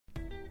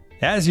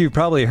As you've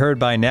probably heard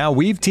by now,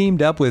 we've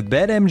teamed up with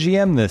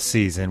BetMGM this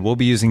season. We'll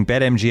be using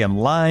BetMGM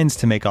lines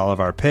to make all of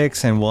our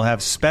picks, and we'll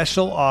have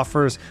special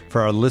offers for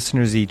our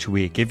listeners each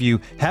week. If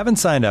you haven't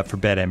signed up for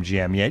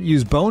BetMGM yet,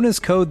 use bonus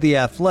code The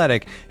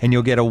Athletic, and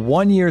you'll get a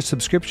 1-year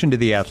subscription to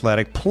The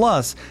Athletic,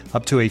 plus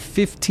up to a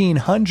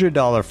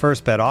 $1,500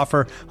 first bet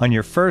offer on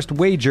your first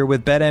wager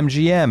with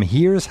BetMGM.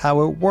 Here's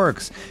how it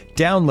works.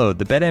 Download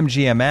the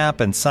BetMGM app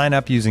and sign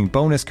up using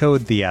bonus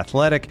code The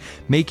Athletic.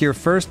 Make your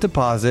first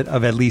deposit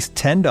of at least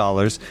 $10.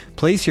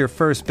 Place your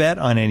first bet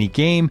on any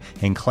game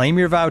and claim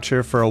your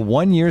voucher for a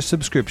 1-year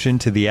subscription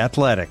to The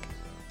Athletic.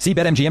 See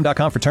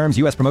BetMGM.com for terms.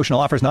 U.S. promotional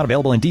offers not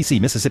available in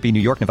D.C., Mississippi, New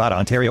York, Nevada,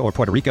 Ontario, or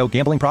Puerto Rico.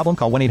 Gambling problem?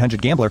 Call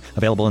 1-800-GAMBLER.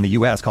 Available in the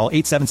U.S. Call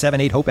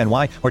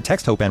 877-8-HOPE-NY or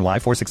text HOPE-NY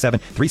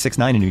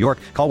 467-369 in New York.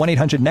 Call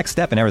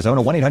 1-800-NEXT-STEP in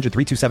Arizona.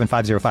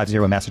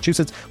 1-800-327-5050 in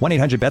Massachusetts.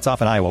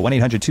 1-800-BETS-OFF in Iowa.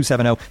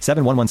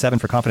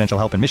 1-800-270-7117 for confidential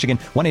help in Michigan.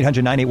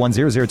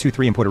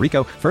 1-800-981-0023 in Puerto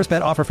Rico. First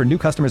bet offer for new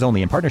customers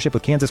only in partnership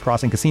with Kansas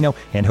Crossing Casino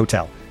and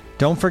Hotel.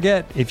 Don't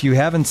forget, if you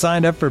haven't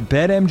signed up for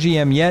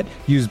BetMGM yet,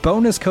 use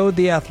bonus code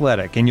The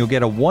Athletic, and you'll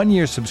get a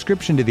 1-year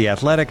subscription to The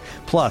Athletic,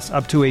 plus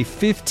up to a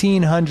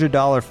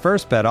 $1,500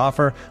 first bet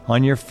offer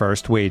on your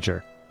first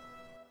wager.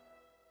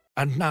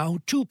 And now,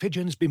 two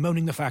pigeons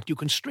bemoaning the fact you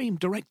can stream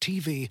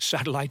DirecTV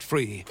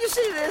satellite-free. You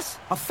see this?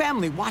 A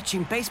family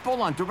watching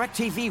baseball on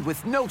DirecTV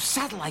with no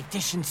satellite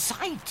dish in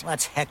sight.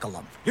 Let's heckle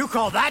them. You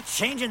call that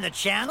changing the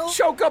channel?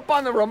 Choke up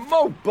on the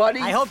remote, buddy.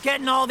 I hope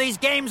getting all these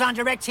games on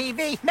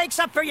DirecTV makes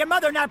up for your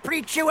mother not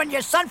pre-chewing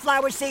your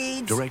sunflower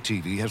seeds.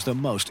 DirecTV has the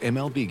most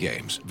MLB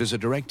games.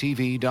 Visit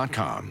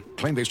DirecTV.com.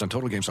 Claim based on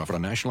total games offered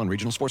on national and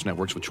regional sports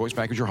networks with choice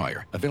package or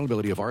higher.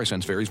 Availability of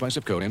RSNs varies by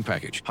zip code and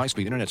package.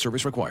 High-speed internet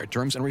service required.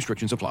 Terms and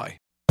restrictions apply.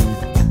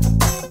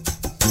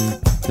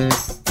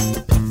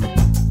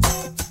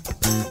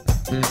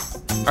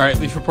 All right,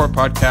 Leaf Report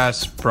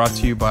Podcast brought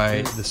to you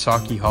by the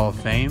Socky Hall of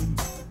Fame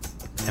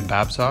and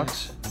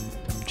Babsocks.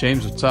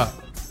 James, what's up?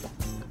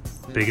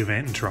 Big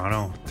event in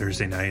Toronto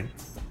Thursday night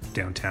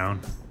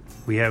downtown.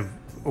 We have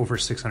over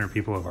 600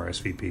 people have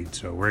RSVP'd,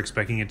 so we're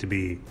expecting it to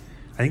be,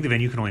 I think the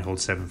venue can only hold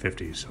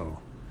 750, so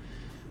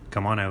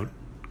come on out.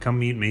 Come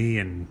meet me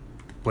and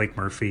Blake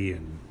Murphy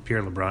and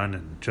Pierre LeBrun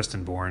and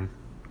Justin Bourne.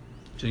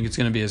 Do you think it's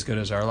going to be as good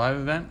as our live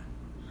event?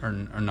 Or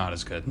not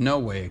as good? No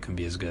way it can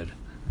be as good.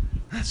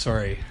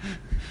 Sorry.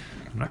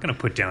 I'm not going to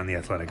put down the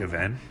athletic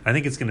event. I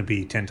think it's going to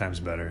be 10 times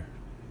better.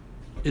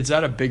 It's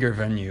at a bigger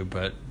venue,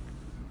 but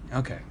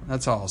okay,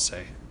 that's all I'll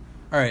say.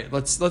 All right,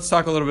 let's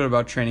talk a little bit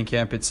about training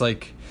camp. It's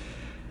like,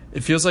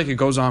 it feels like it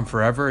goes on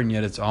forever, and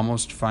yet it's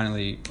almost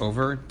finally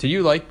over. Do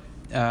you like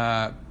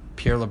Pierre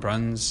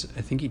LeBrun's,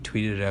 I think he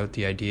tweeted out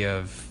the idea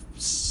of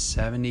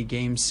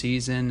 70-game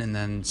season, and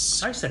then...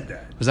 I said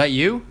that. Was that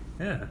you?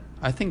 Yeah.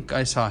 I think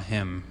I saw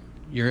him.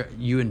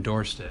 You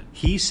endorsed it.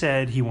 He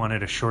said he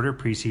wanted a shorter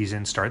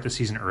preseason, start the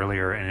season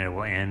earlier,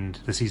 and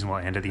the season will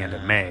end at the end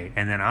of May.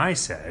 And then I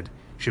said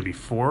it should be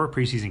 4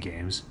 preseason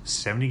games,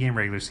 70-game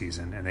regular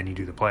season, and then you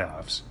do the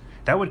playoffs.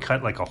 That would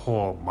cut like a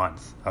whole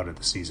month out of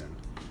the season.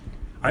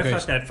 I've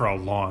thought that for a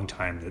long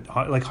time.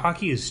 Like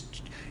hockey is,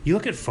 you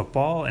look at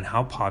football and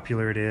how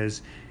popular it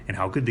is and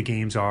how good the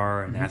games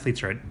are, and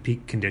athletes are at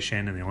peak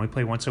condition and they only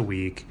play once a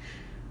week.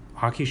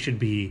 Hockey should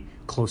be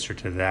closer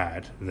to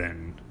that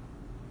than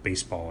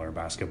baseball or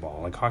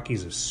basketball. Like hockey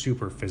is a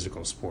super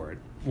physical sport.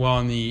 Well,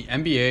 in the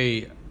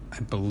NBA, I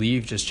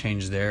believe just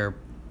changed their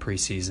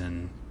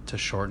preseason to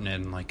shorten it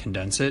and like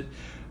condense it.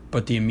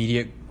 But the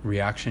immediate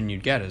reaction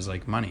you'd get is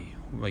like money.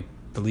 Like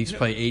the Leafs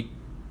play 8.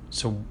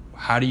 So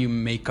how do you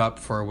make up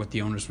for what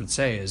the owners would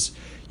say is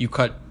you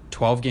cut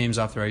 12 games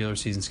off the regular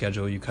season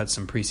schedule, you cut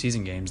some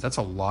preseason games. That's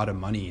a lot of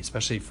money,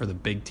 especially for the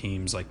big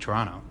teams like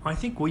Toronto. I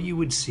think what you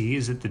would see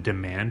is that the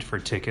demand for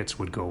tickets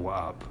would go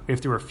up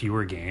if there were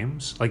fewer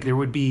games. Like there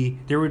would be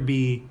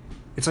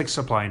it's like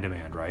supply and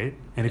demand, right?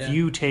 And if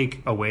you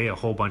take away a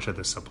whole bunch of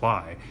the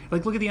supply,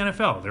 like look at the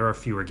NFL, there are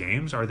fewer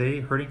games. Are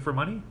they hurting for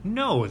money?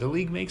 No, the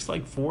league makes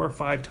like 4 or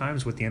 5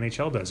 times what the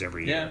NHL does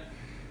every year.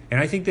 And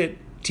I think that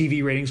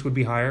TV ratings would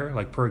be higher,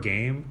 like per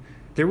game.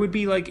 There would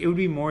be it would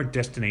be more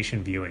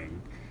destination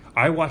viewing.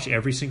 I watch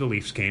every single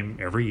Leafs game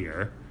every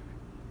year,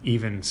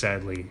 even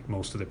sadly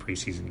most of the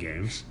preseason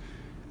games.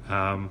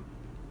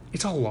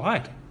 It's a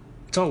lot.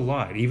 It's a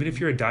lot. Even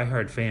if you're a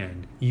diehard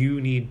fan,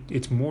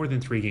 it's more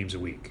than 3 games a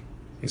week.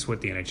 Is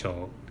what the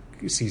NHL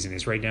season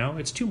is right now.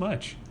 It's too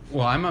much.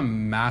 Well, I'm a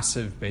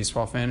massive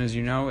baseball fan, as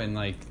you know, and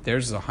like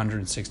there's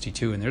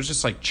 162, and there's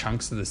just like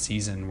chunks of the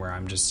season where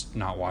I'm just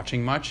not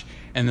watching much,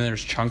 and then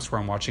there's chunks where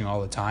I'm watching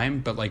all the time.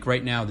 But like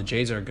right now, the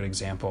Jays are a good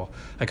example.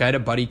 Like I had a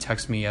buddy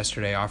text me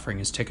yesterday offering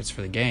his tickets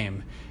for the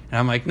game, and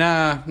I'm like,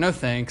 nah, no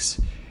thanks.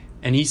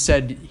 And he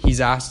said he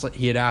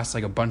had asked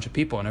like a bunch of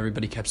people, and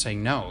everybody kept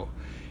saying no.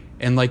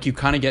 And like you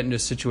kind of get into a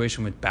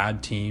situation with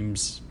bad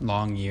teams,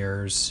 long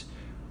years,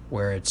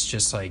 where it's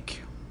just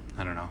like,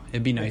 I don't know.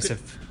 It'd be nice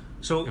if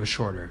it was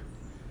shorter.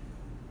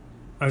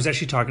 I was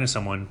actually talking to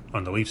someone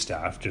on the Leaf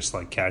staff, just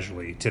like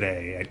casually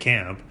today at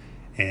camp,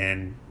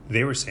 and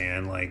they were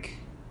saying like,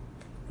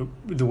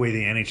 the way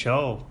the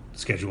NHL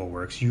schedule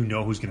works, you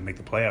know who's going to make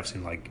the playoffs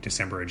in like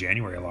December or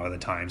January a lot of the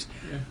times.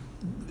 Yeah.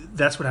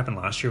 That's what happened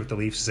last year with the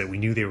Leafs, is that we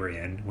knew they were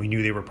in. We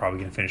knew they were probably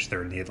going to finish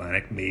third in the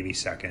Atlantic, maybe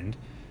second.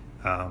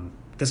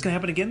 That's going to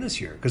happen again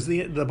this year because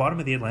the bottom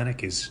of the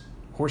Atlantic is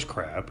horse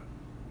crap.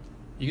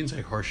 You can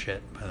say horse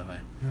shit, by the way.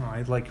 No,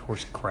 I like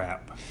horse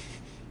crap.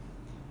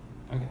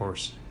 Okay.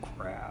 Horse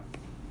crap.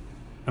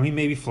 I mean,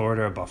 maybe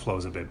Florida or Buffalo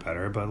is a bit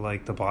better, but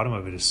like the bottom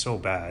of it is so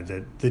bad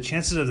that the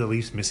chances of the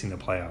Leafs missing the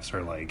playoffs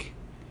are like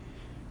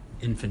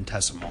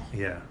infinitesimal.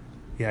 Yeah.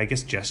 Yeah, I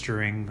guess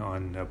gesturing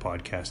on a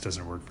podcast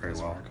doesn't work very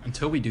well.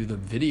 Until we do the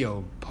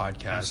video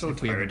podcast, I'm so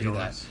if we ever do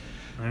that.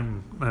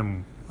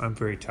 I'm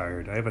very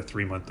tired. I have a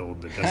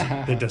 3-month-old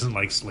that doesn't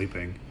like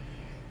sleeping.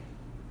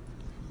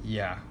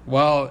 Yeah.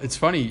 Well, it's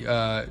funny.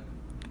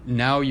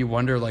 Now you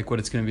wonder like what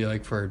it's going to be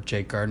like for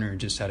Jake Gardiner, who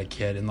just had a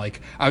kid. And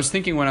like I was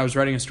thinking when I was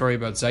writing a story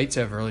about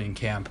Zaitsev early in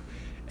camp,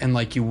 and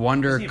like you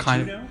wonder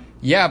kind of now?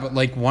 Yeah, but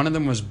like one of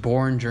them was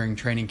born during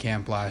training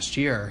camp last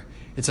year.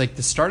 It's like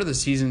the start of the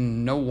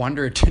season, no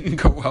wonder it didn't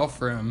go well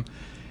for him.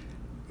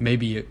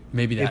 Maybe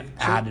that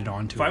added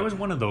on to it. If I was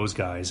one of those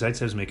guys, I'd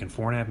say I was making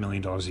 $4.5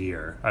 million a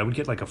year, I would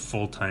get like a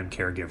full-time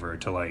caregiver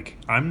to like,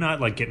 I'm not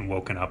like getting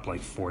woken up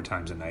like 4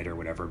 times a night or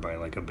whatever by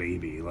like a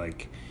baby.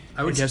 Like,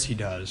 I would guess he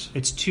does.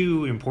 It's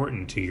too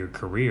important to your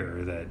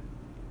career that,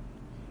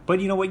 but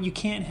you know what, you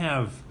can't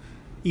have,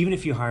 even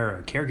if you hire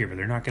a caregiver,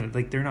 they're not going to,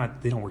 like,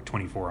 they don't work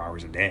 24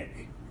 hours a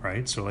day,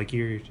 right? So like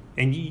you're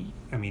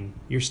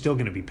still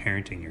going to be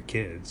parenting your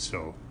kids,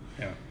 so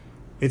yeah.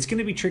 It's going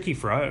to be tricky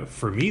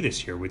for me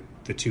this year with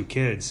the 2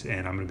 kids,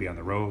 and I'm going to be on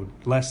the road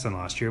less than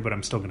last year, but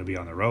I'm still going to be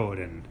on the road,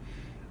 and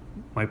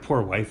my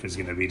poor wife is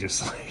going to be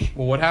just like...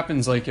 Well, what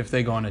happens like if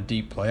they go on a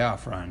deep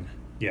playoff run?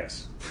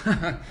 Yes.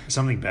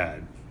 Something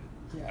bad.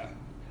 Yeah.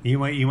 You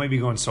might be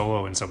going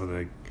solo in some of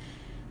the...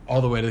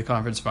 All the way to the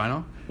conference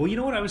final? Well, you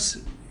know what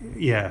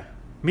Yeah.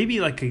 Maybe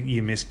like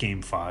you miss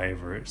game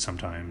 5 or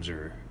sometimes,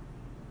 or...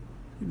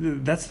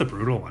 That's the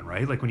brutal one,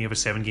 right? Like when you have a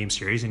 7-game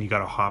series and you got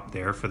to hop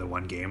there for the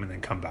 1 game and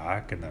then come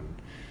back, and then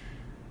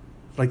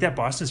like that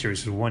Boston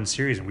series was 1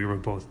 series and we were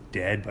both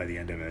dead by the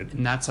end of it.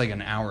 And that's like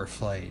an hour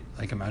flight.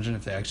 Like imagine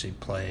if they actually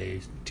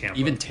play Tampa.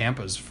 Even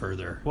Tampa's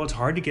further. Well, it's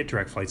hard to get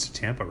direct flights to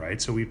Tampa,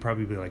 right? So we'd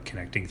probably be like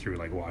connecting through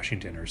like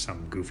Washington or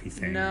some goofy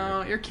thing.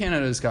 No, Air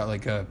Canada's got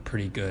like a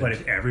pretty good. But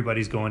if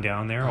everybody's going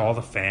down there, all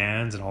the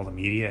fans and all the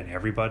media and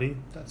everybody.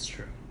 That's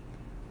true.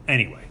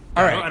 Anyway.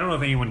 All right. I don't know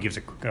if anyone gives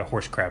a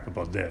horse crap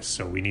about this,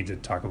 so we need to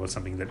talk about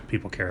something that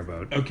people care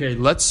about. Okay,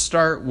 let's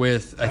start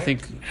with, I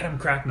think... Adam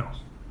Cracknell.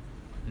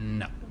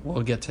 No,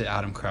 we'll get to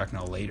Adam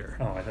Cracknell later.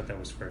 Oh, I thought that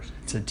was first.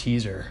 It's a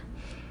teaser.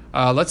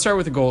 Let's start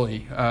with the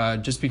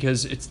goalie, just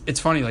because it's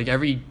funny, like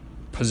every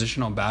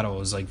positional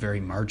battle is like very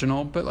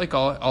marginal, but like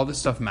all this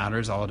stuff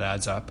matters, all it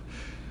adds up.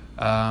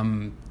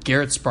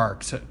 Garrett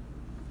Sparks,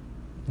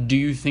 do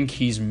you think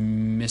he's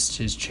missed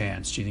his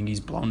chance? Do you think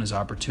he's blown his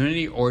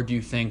opportunity, or do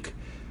you think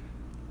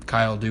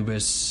Kyle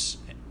Dubas,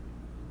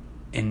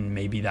 in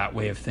maybe that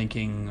way of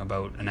thinking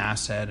about an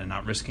asset and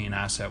not risking an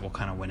asset, will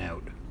kind of win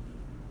out?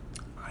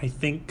 I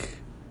think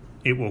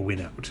it will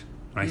win out.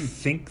 I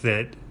think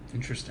that...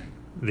 Interesting.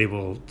 They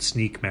will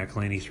sneak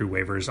McElhinney through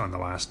waivers on the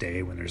last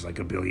day when there's like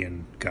a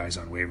billion guys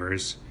on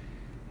waivers.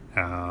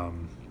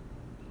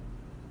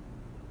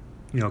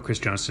 Chris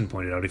Johnston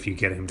pointed out if you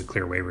get him to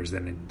clear waivers,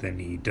 then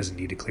he doesn't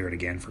need to clear it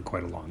again for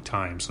quite a long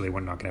time. So they were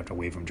not going to have to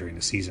waive him during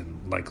the season,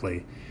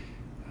 likely.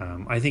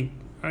 I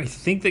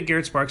think that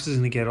Garrett Sparks is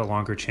going to get a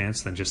longer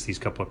chance than just these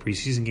couple of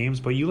preseason games.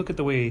 But you look at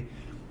the way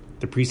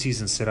the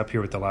preseason's set up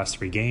here with the last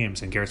 3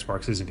 games, and Garrett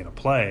Sparks isn't going to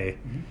play.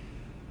 Mm-hmm.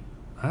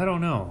 I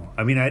don't know.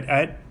 I mean,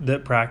 at the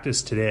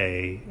practice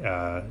today,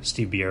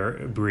 Steve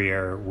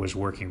Briere was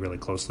working really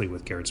closely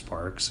with Garrett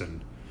Sparks,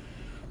 and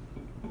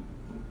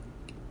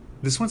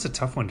this one's a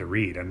tough one to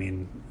read. I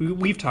mean,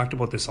 we've talked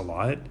about this a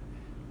lot,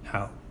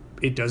 how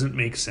it doesn't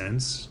make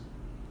sense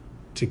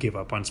to give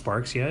up on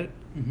Sparks yet.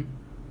 Mm-hmm.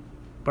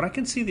 But I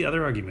can see the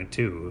other argument,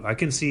 too. I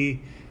can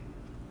see,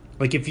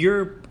 like, if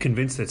you're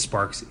convinced that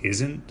Sparks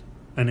isn't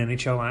an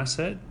NHL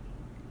asset,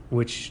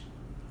 which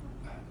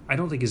I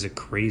don't think is a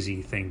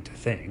crazy thing to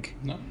think.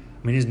 No.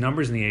 I mean, his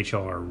numbers in the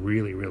AHL are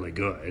really, really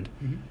good.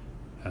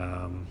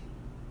 Mm-hmm.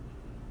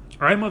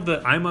 I'm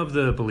of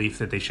the belief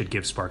that they should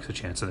give Sparks a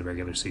chance in the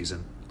regular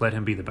season. Let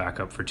him be the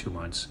backup for 2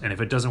 months. And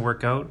if it doesn't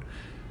work out,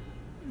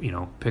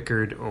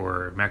 Pickard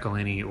or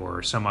McElhinney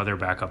or some other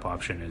backup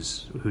option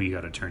is who you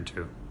got to turn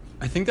to.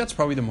 I think that's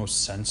probably the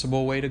most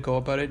sensible way to go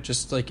about it.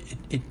 Just like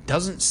it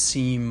doesn't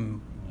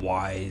seem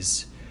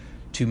wise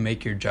to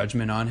make your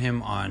judgment on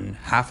him on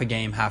half a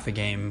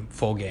game,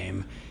 full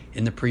game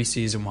in the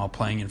preseason while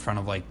playing in front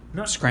of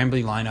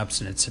scrambly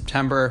lineups and it's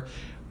September.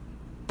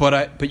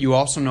 But you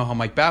also know how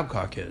Mike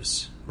Babcock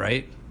is,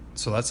 right?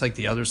 So that's like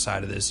the other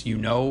side of this. He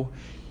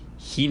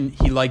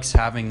likes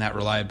having that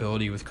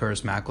reliability with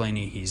Curtis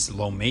McElhinney. He's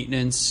low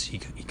maintenance. He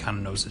kind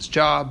of knows his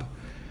job.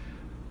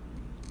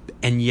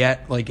 And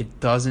yet, like, it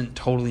doesn't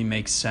totally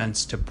make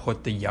sense to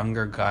put the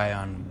younger guy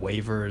on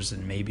waivers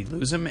and maybe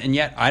lose him. And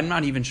yet, I'm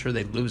not even sure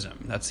they'd lose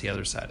him. That's the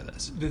other side of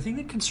this. The thing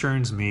that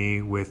concerns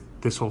me with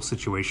this whole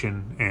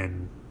situation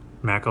and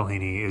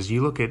McElhinney is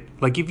you look at,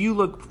 like, if you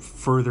look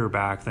further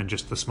back than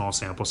just the small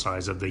sample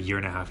size of the year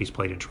and a half he's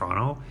played in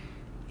Toronto,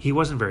 he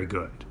wasn't very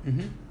good.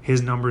 Mm-hmm.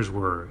 His numbers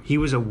were, he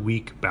was a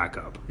weak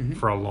backup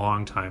for a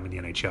long time in the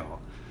NHL.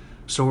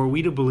 So are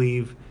we to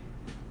believe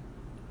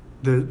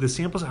the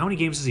samples, how many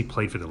games has he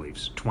played for the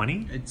Leafs?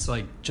 20? It's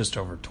like just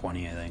over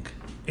 20, I think.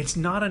 It's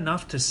not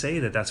enough to say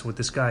that that's what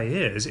this guy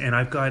is. And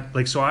I've got,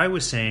 like, so I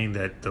was saying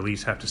that the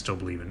Leafs have to still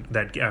believe in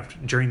that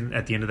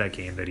at the end of that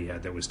game that he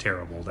had that was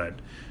terrible, that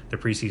the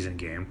preseason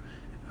game.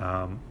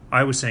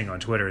 I was saying on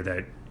Twitter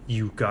that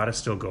you got to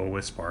still go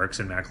with Sparks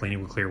and McElhinney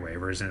will clear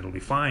waivers and it'll be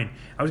fine.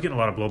 I was getting a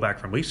lot of blowback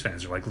from Leafs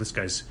fans. They're like, this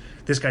guy's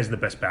the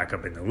best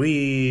backup in the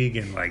league,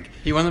 and like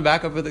he won the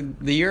backup of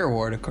the year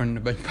award according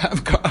to Ben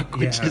Babcock,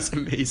 which is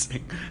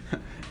amazing.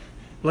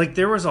 Like,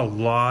 there was a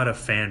lot of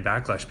fan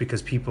backlash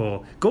because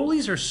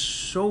goalies are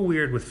so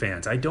weird with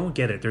fans. I don't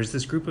get it. There's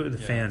this group of the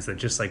fans that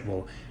just like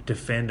will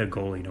defend a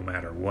goalie no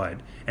matter what,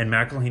 and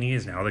McElhinney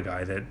is now the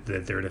guy that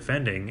they're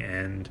defending.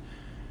 And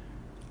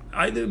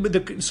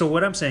so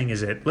what I'm saying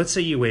is that let's say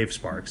you waive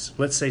Sparks.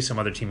 Let's say some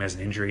other team has an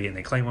injury and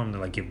they claim him to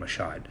like give him a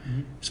shot.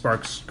 Mm-hmm.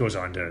 Sparks goes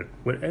on to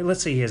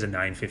let's say he has a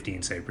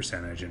 .915 save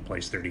percentage and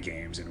plays 30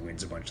 games and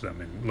wins a bunch of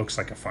them and looks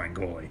like a fine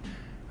goalie.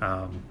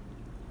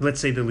 Let's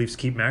say the Leafs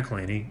keep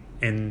McElhinney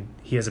and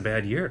he has a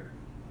bad year.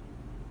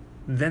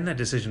 Then that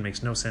decision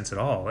makes no sense at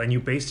all. And you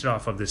based it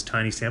off of this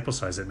tiny sample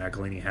size that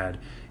McElhinney had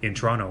in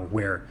Toronto,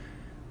 where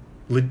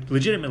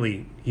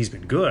legitimately he's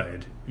been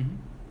good. Mm-hmm.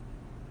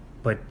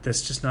 But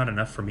that's just not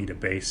enough for me to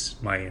base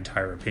my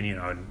entire opinion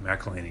on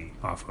McElhinney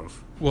off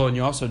of. Well, and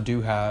you also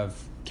do have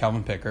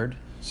Calvin Pickard,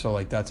 so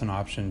like that's an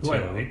option too. Who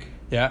I like.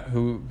 Yeah,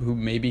 who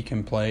maybe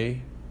can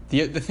play.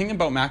 The thing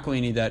about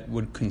McElhinney that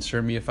would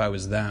concern me if I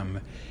was them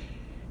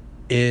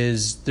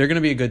is they're going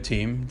to be a good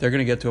team. They're going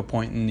to get to a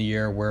point in the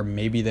year where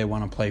maybe they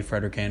want to play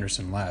Frederik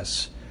Andersen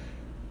less.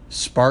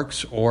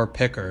 Sparks or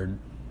Pickard,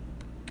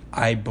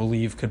 I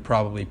believe, could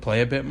probably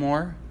play a bit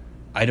more.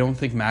 I don't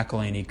think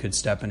McElhinney could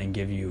step in and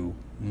give you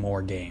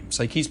more games.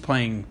 Like, he's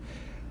playing,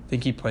 I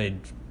think he played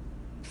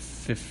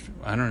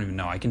I don't even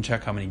know. I can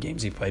check how many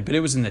games he played, but it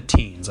was in the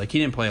teens. Like, he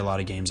didn't play a lot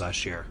of games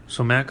last year.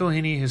 So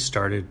McElhinney has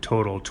started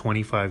total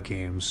 25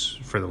 games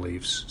for the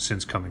Leafs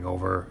since coming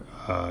over.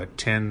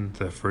 10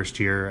 the first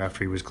year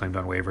after he was claimed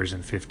on waivers,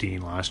 and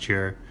 15 last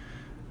year.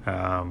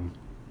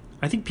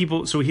 I think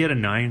so he had a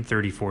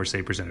 .934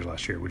 save percentage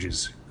last year, which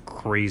is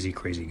crazy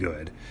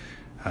good.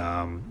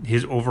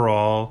 His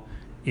overall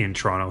in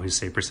Toronto, his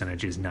save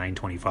percentage is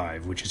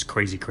 .925, which is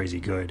crazy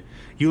good.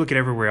 You look at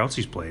everywhere else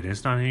he's played, and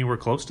it's not anywhere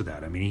close to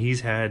that. I mean,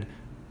 he's had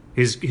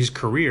his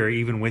career,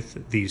 even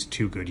with these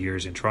 2 good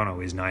years in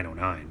Toronto, is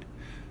 .909.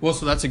 Well,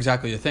 so that's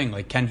exactly the thing.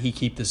 Like, can he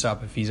keep this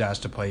up if he's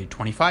asked to play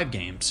 25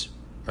 games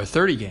or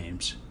 30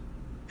 games?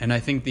 And I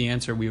think the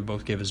answer we would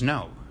both give is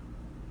no.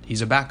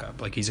 He's a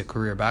backup. Like, he's a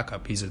career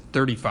backup. He's a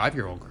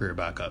 35-year-old career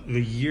backup.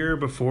 The year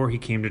before he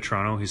came to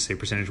Toronto, his save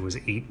percentage was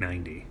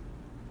 .890.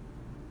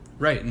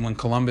 Right, and when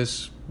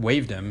Columbus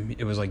waived him,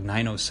 it was like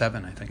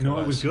 .907, I think. No,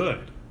 it was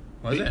good.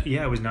 Was it?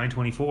 Yeah, it was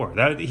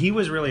 .924. He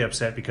was really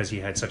upset because he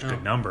had such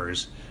good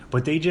numbers,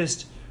 but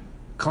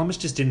Columbus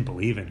just didn't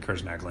believe in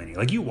Curtis McElhinney.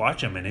 Like, you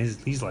watch him, and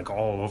he's like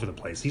all over the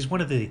place.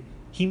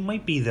 He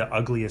might be the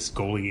ugliest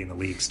goalie in the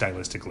league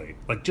stylistically.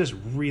 Like, just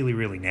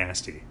really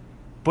nasty.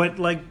 But,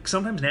 like,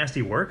 sometimes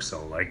nasty works,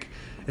 though. Like,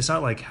 it's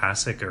not like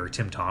Hasek or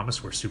Tim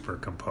Thomas were super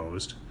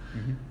composed.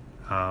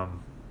 Mm-hmm.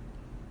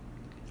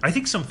 I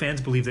think some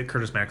fans believe that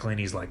Curtis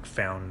McElhinney's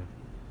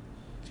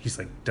he's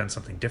done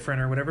something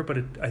different or whatever. But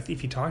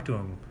if you talk to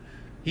him,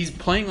 he's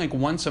playing like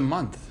once a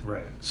month,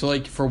 right? So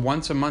like for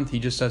once a month, he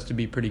just has to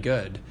be pretty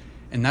good,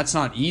 and that's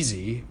not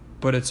easy.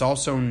 But it's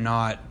also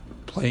not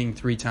playing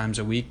 3 times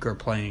a week or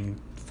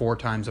playing 4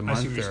 times a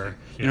month, or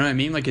you know what I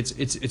mean? Like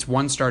it's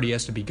one start, he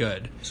has to be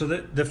good. So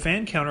the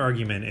fan counter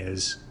argument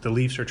is the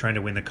Leafs are trying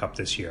to win the cup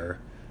this year.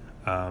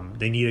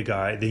 They need a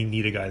guy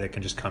that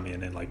can just come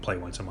in and like play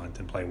once a month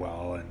and play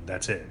well, and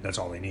that's it. That's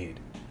all they need.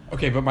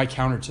 Okay, but my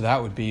counter to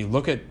that would be,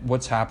 look at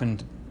what's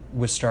happened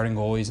with starting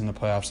goalies in the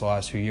playoffs the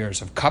last few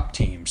years of cup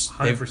teams.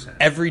 100%.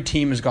 Every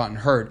team has gotten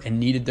hurt and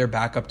needed their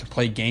backup to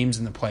play games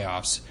in the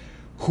playoffs.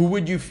 Who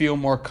would you feel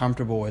more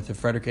comfortable with if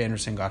Frederik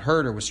Andersen got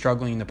hurt or was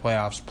struggling in the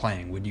playoffs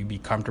playing? Would you be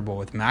comfortable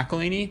with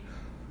McElhinney,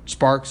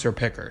 Sparks, or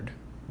Pickard?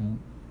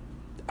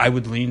 I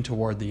would lean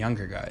toward the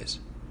younger guys.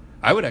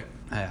 I would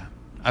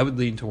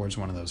lean towards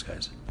one of those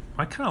guys.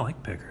 I kind of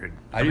like Pickard.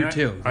 I do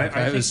too.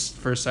 I was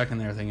for a second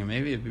there thinking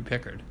maybe it'd be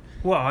Pickard.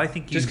 Well, I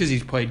think just because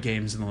he's played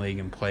games in the league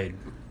and played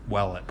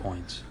well at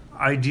points.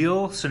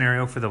 Ideal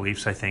scenario for the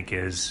Leafs, I think,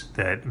 is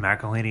that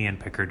McElhinney and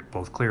Pickard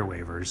both clear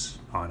waivers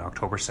on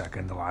October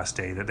 2nd, the last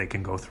day that they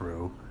can go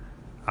through.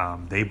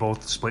 They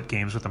both split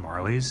games with the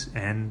Marlies,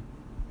 and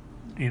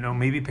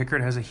maybe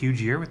Pickard has a huge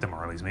year with the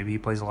Marlies. Maybe he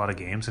plays a lot of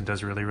games and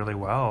does really, really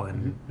well,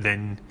 and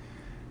then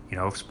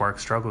if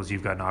Sparks struggles,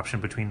 you've got an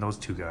option between those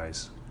two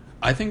guys.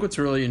 I think what's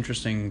really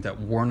interesting that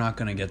we're not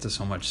going to get to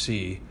so much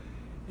see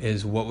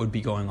is what would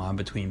be going on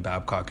between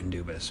Babcock and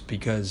Dubas,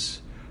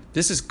 because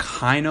this is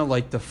kind of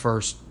like the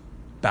first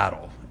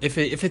battle. If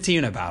it's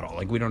even a battle,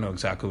 like we don't know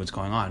exactly what's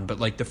going on, but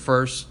like the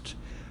first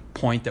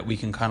point that we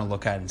can kind of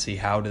look at and see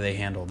how do they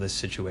handle this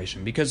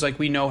situation, because like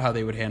we know how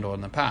they would handle it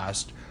in the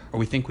past, or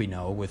we think we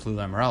know with Lou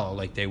Lamoriello,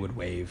 like they would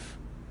waive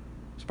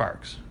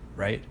Sparks,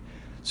 right?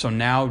 So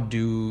now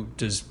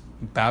does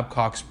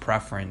Babcock's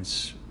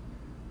preference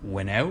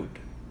win out?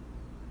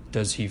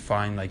 Does he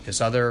find like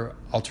this other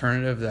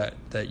alternative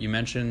that you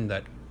mentioned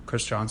that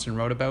Chris Johnson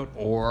wrote about,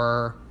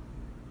 or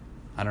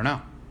I don't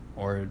know,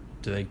 or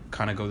do they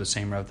kind of go the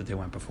same route that they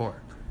went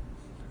before?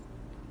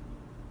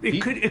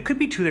 It could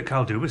be true that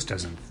Kyle Dubas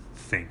doesn't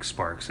think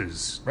Sparks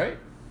is Right.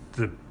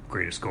 the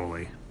greatest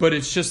goalie. But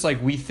it's just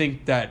like we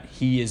think that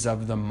he is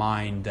of the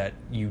mind that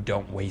you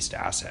don't waste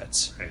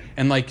assets. Right.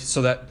 And like,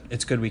 so that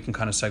it's good we can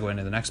kind of segue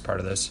into the next part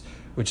of this,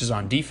 which is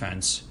on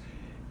defense.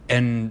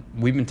 And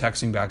we've been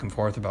texting back and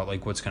forth about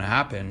like what's going to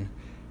happen.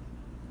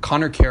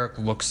 Connor Carrick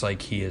looks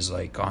like he is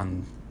like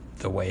on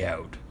the way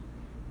out.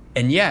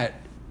 And yet,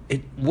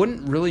 it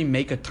wouldn't really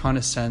make a ton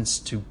of sense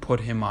to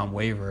put him on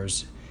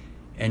waivers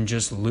and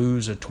just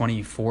lose a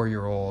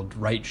 24-year-old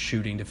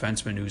right-shooting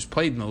defenseman who's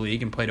played in the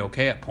league and played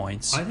okay at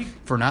points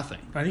for nothing.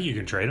 I think you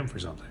can trade him for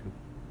something.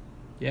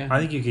 Yeah. I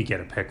think you could get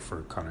a pick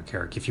for Connor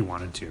Carrick if you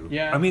wanted to.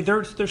 Yeah. I mean,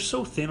 they're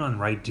so thin on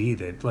right D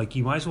that like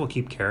you might as well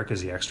keep Carrick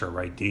as the extra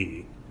right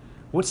D.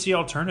 What's the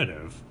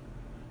alternative?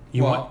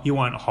 You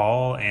want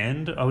Hall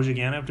and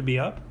Ozhiganov to be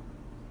up?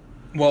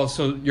 Well,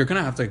 so you're going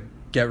to have to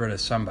get rid of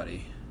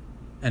somebody.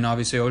 And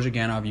obviously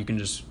Ozhiganov you can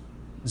just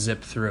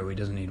zip through. He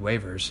doesn't need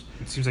waivers.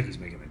 It seems like he's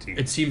making the team.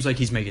 It seems like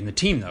he's making the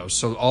team, though.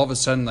 So all of a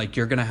sudden, like,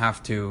 you're going to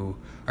have to...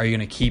 Are you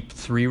going to keep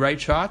 3 right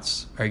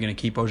shots? Are you going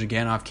to keep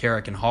Ozhiganov,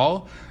 Carrick, and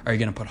Hall? Are you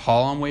going to put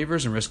Hall on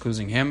waivers and risk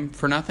losing him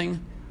for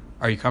nothing?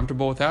 Are you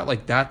comfortable with that?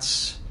 Like,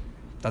 that's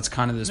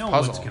kind of this puzzle.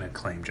 No one's going to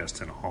claim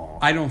Justin Hall.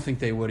 I don't think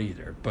they would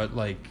either. But,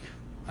 like,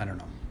 I don't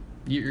know.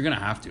 You're going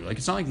to have to. Like,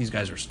 it's not like these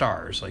guys are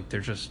stars. Like,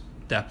 they're just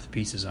depth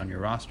pieces on your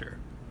roster.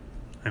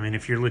 I mean,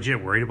 if you're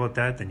legit worried about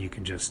that, then you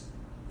can just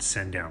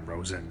send down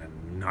Rosen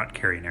and not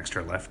carry an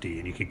extra lefty,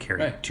 and you could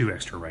carry 2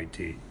 extra right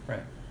D.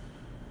 Right.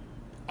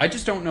 I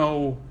just don't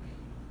know.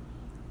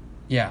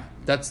 Yeah,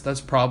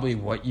 that's probably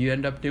what you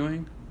end up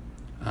doing.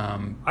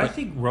 I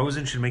think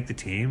Rosen should make the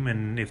team,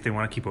 and if they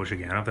want to keep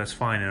Ozhiganov, that's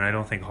fine. And I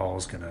don't think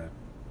Hall's going to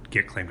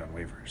get claimed on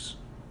waivers.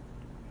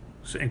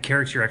 So, and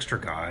Carrick's your extra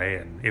guy,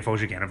 and if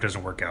Ozhiganov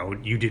doesn't work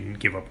out, you didn't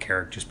give up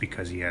Carrick just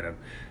because he had a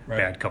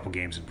bad couple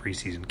games in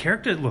preseason.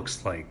 Carrick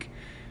looks like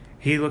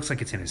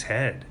it's in his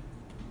head.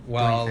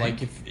 Well,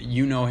 like if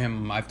you know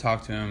him, I've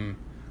talked to him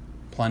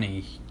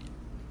plenty.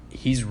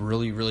 He's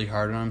really, really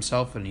hard on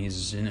himself, and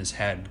he's in his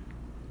head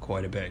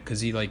quite a bit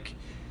because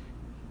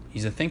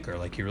he's a thinker.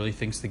 Like he really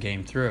thinks the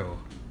game through.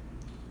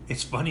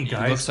 It's funny,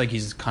 guys. It looks like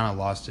he's kind of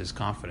lost his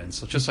confidence,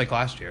 just like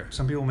last year.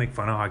 Some people make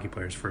fun of hockey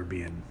players for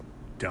being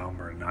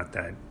dumb or not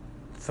that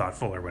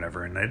thoughtful or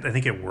whatever, and I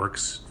think it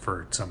works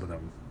for some of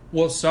them.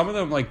 Well, some of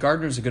them, like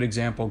Gardner's a good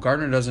example.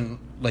 Gardner doesn't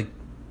like.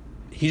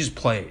 He just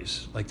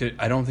plays. Like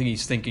I don't think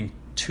he's thinking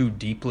too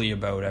deeply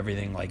about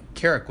everything like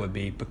Carrick would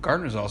be, but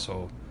Gardner's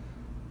also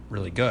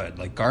really good.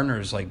 Like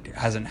Gardner's like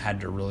hasn't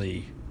had to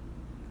really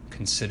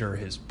consider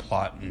his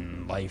plot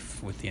in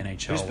life with the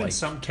NHL. There's been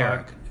some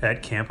talk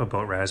at camp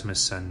about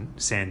Rasmus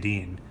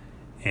Sandin,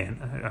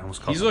 and I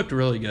almost called he's looked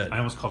really good. I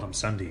almost called him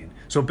Sundin.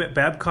 So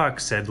Babcock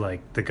said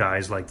like the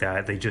guys like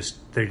that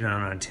they're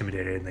not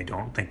intimidated and they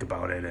don't think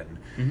about it,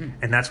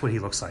 and that's what he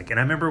looks like. And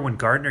I remember when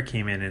Gardner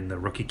came in the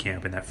rookie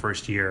camp in that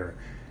first year.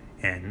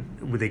 And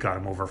they got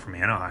him over from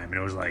Anaheim, and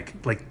it was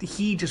like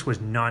he just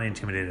was not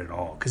intimidated at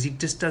all because he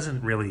just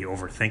doesn't really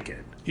overthink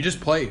it. He just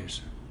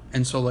plays,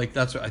 and so like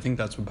I think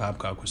that's what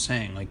Babcock was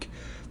saying. Like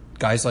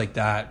guys like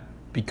that,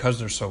 because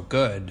they're so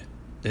good,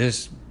 they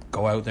just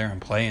go out there and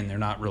play, and they're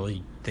not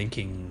really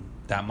thinking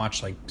that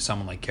much like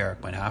someone like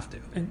Carrick might have to.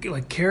 And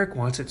like Carrick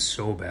wants it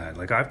so bad.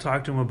 Like I've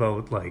talked to him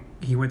about like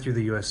he went through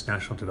the U.S.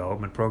 National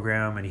Development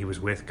Program, and he was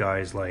with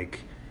guys like.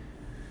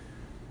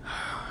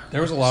 There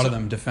was a lot of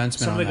them defensemen.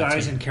 Some of the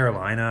guys team. in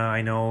Carolina,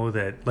 I know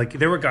that like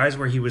there were guys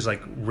where he was like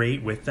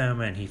rate with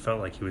them, and he felt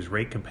like he was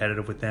rate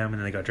competitive with them,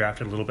 and then they got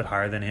drafted a little bit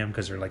higher than him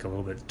because they're like a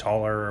little bit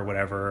taller or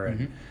whatever.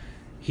 And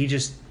he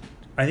just,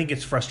 I think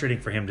it's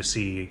frustrating for him to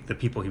see the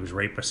people he was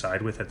right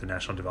beside with at the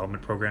National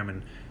Development Program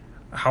and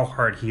how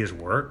hard he has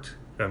worked.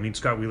 I mean,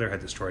 Scott Wheeler had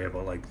the story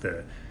about like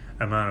the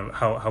amount of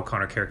how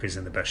Connor Carrick is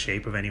in the best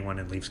shape of anyone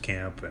in Leafs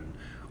camp and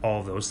all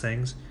of those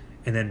things.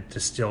 And then to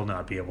still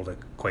not be able to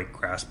quite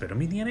grasp it. I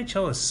mean, the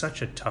NHL is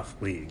such a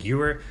tough league.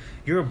 You're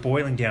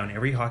boiling down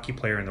every hockey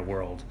player in the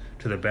world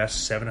to the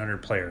best 700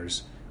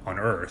 players on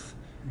Earth,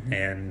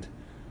 and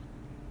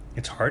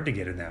it's hard to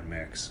get in that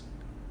mix.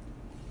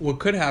 What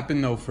could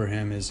happen, though, for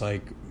him is,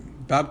 like,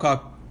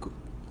 Babcock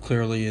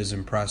clearly is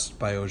impressed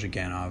by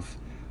Ozhiganov.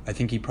 I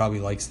think he probably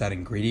likes that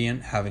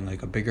ingredient, having,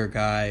 like, a bigger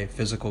guy,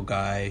 physical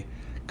guy,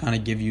 kind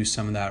of give you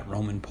some of that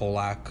Roman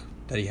Polak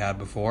that he had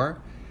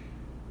before.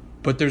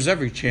 But there's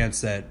every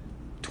chance that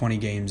 20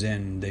 games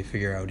in, they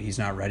figure out he's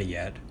not ready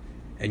yet,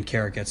 and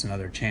Carrick gets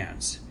another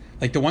chance.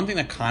 Like, the one thing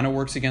that kind of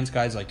works against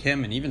guys like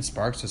him, and even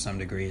Sparks to some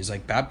degree, is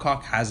like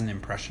Babcock has an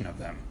impression of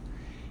them.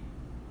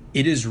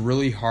 It is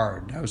really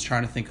hard. I was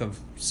trying to think of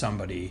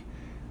somebody.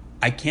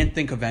 I can't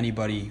think of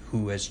anybody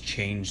who has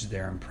changed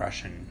their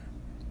impression,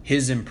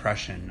 his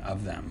impression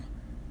of them.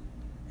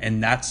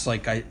 And that's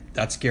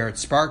that's Garrett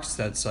Sparks,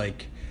 that's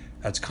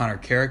Connor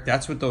Carrick.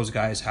 That's what those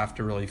guys have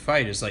to really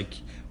fight, is like,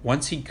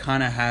 once he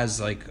kind of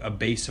has like a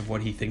base of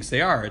what he thinks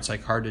they are, it's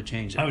like hard to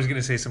change it. I was going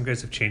to say some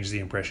guys have changed the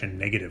impression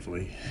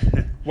negatively.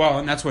 Well,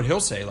 and that's what he'll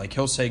say. Like,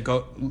 he'll say,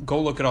 go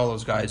look at all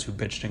those guys who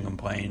bitched and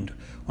complained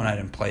when I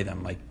didn't play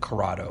them, like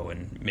Corrado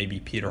and maybe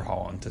Peter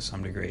Holland to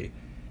some degree.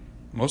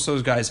 Most of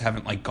those guys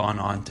haven't like gone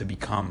on to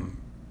become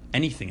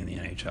anything in the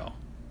NHL.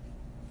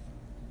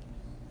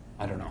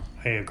 I don't know.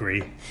 I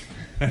agree.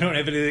 I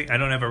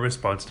don't have a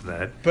response to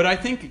that. But I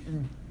think,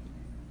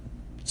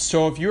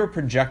 so if you were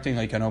projecting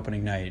like an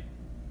opening night,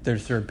 their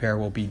third pair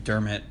will be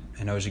Dermott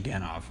and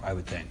Ozhiganov, I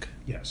would think.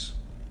 Yes.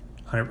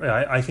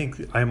 I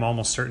think I'm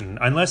almost certain,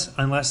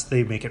 unless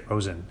they make it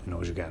Rosen and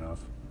Ozhiganov.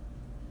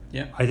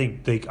 Yeah. I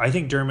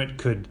think Dermott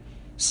could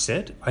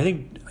sit. I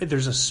think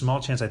there's a small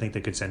chance I think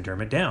they could send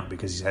Dermott down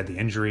because he's had the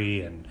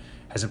injury and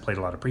hasn't played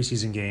a lot of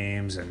preseason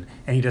games, and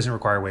he doesn't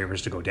require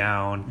waivers to go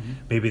down. Mm-hmm.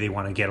 Maybe they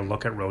want to get a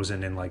look at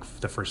Rosen in like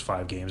the first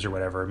 5 games or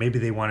whatever. Maybe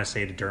they want to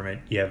say to Dermott,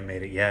 you haven't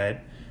made it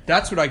yet.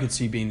 That's what I could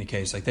see being the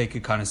case. Like, they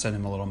could kind of send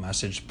him a little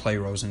message, play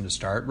Rosen to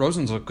start.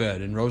 Rosen's looked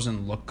good, and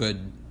Rosen looked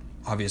good,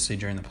 obviously,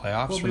 during the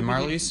playoffs for the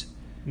Marlies.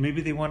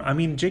 Maybe they want... I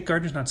mean, Jake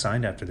Gardner's not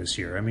signed after this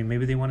year. I mean,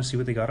 maybe they want to see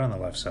what they got on the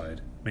left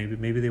side.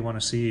 Maybe they want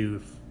to see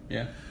if...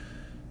 Yeah.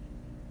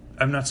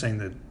 I'm not saying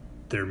that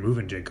they're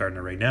moving Jake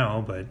Gardner right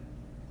now, but...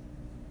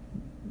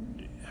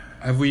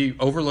 Have we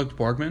overlooked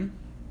Borgman?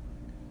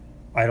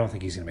 I don't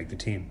think he's going to make the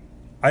team.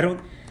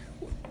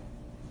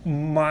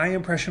 My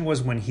impression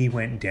was when he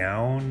went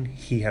down,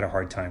 he had a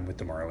hard time with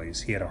the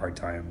Marlies. He had a hard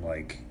time,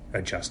 like,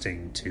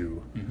 adjusting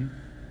to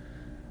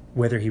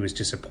whether he was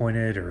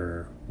disappointed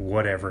or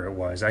whatever it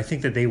was. I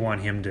think that they want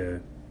him to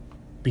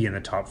be in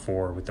the top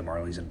 4 with the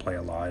Marlies and play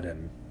a lot.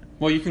 And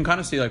well, you can kind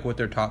of see, like, what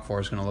their top 4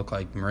 is going to look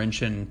like.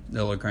 Marincin,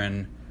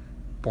 Liljegren,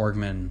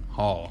 Borgman,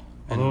 Hall.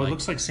 Although it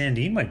looks like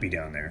Sandin might be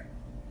down there.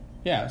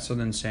 Yeah, so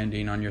then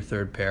Sandin on your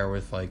third pair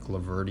with, like,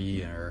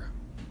 Laverty or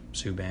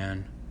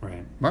Subban.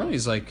 Right.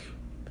 Marlies, like...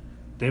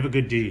 They have a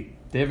good D.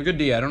 They have a good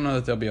D. I don't know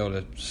that they'll be able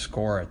to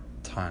score a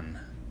ton.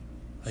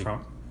 Like,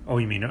 oh,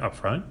 you mean up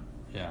front?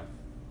 Yeah.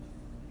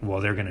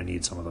 Well, they're going to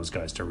need some of those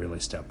guys to really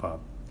step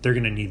up. They're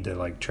going to need the,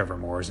 like, Trevor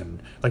Moores,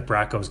 and like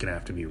Bracco's going to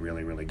have to be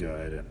really, really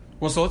good.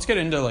 Well, so let's get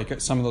into like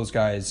some of those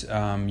guys.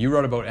 You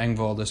wrote about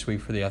Engvall this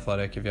week for The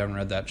Athletic. If you haven't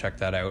read that, check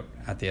that out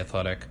at The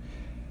Athletic.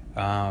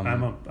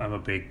 I'm a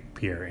big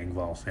Pierre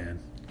Engvall fan.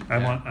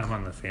 I'm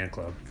on the fan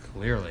club.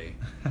 Clearly.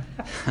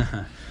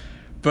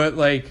 But,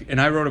 like,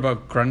 and I wrote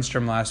about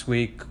Grundstrom last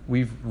week.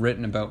 We've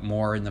written about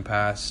Moore in the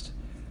past.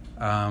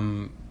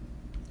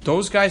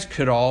 Those guys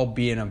could all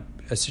be in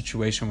a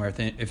situation where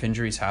if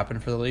injuries happen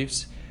for the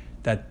Leafs,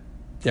 that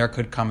there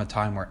could come a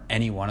time where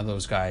any one of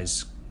those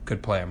guys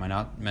could play. Am I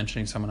not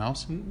mentioning someone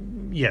else?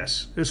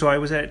 Yes. So I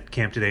was at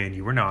camp today and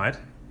you were not.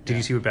 Did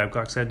you see what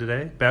Babcock said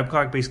today?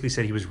 Babcock basically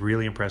said he was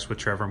really impressed with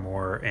Trevor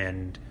Moore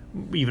and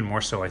even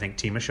more so, I think,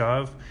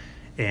 Timashov.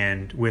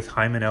 And with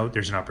Hyman out,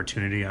 there's an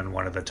opportunity on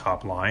one of the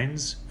top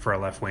lines for a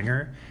left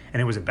winger.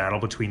 And it was a battle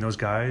between those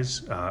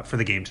guys for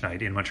the game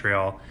tonight in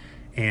Montreal.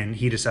 And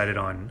he decided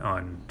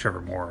on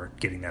Trevor Moore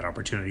getting that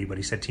opportunity. But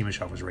he said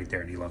Timashov was right there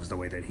and he loves the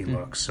way that he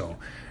looks. So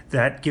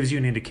that gives you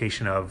an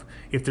indication of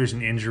if there's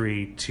an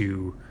injury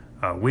to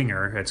a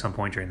winger at some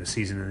point during the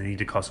season and they need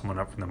to call someone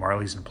up from the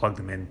Marlies and plug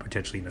them in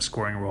potentially in a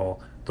scoring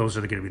role, those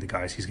are going to be the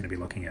guys he's going to be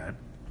looking at.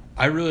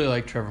 I really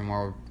liked Trevor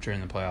Moore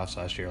during the playoffs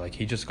last year. Like,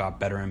 he just got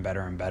better and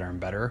better and better and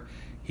better.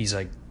 He's,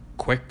 like,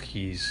 quick.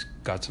 He's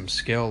got some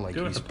skill. Like,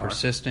 he's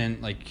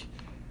persistent. Like,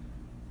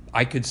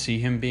 I could see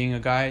him being a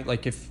guy.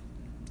 Like, if,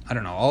 I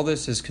don't know, all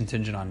this is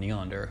contingent on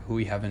Nylander, who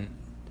we haven't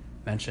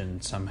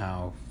mentioned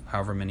somehow,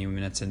 however many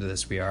minutes into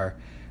this we are,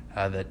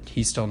 that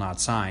he's still not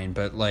signed.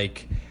 But,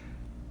 like,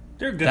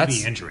 there are going to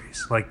be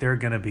injuries. Like, there are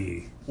going to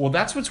be... Well,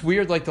 that's what's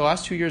weird. Like, the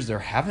last 2 years, there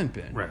haven't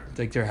been. Right.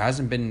 Like, there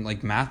hasn't been...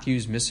 Like,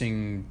 Matthews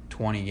missing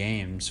 20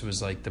 games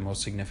was, like, the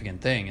most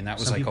significant thing. And that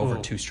was, over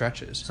 2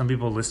 stretches. Some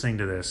people listening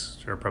to this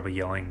are probably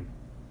yelling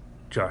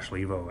Josh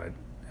Levo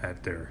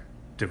at their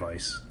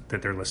device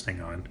that they're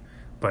listening on.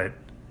 But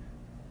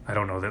I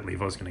don't know that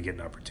Levo's going to get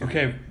an opportunity.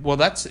 Okay,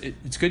 well,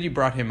 it's good you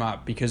brought him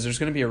up because there's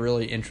going to be a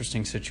really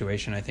interesting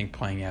situation, I think,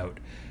 playing out.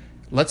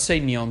 Let's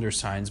say Nylander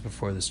signs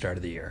before the start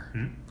of the year.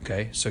 Mm-hmm.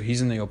 Okay, so he's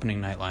in the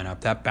opening night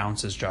lineup. That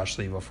bounces Josh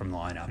Levo from the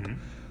lineup. Mm-hmm.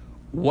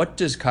 What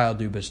does Kyle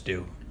Dubas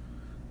do?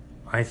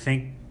 I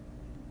think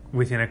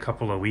within a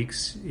couple of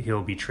weeks,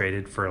 he'll be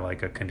traded for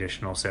like a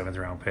conditional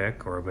 7th-round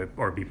pick or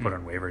be put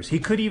on waivers. He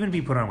could even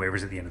be put on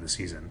waivers at the end of the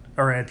season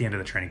or at the end of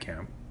the training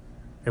camp.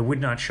 It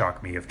would not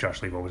shock me if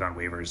Josh Levo was on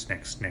waivers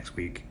next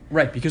week.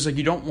 Right, because like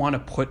you don't want to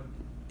put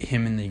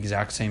him in the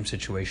exact same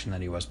situation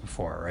that he was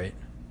before, right?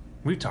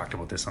 We've talked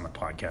about this on the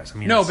podcast. I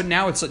mean, No, but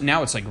now it's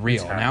like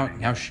real.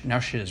 happening, Now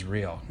shit is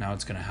real. Now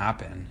it's going to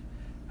happen.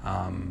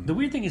 the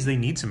weird thing is they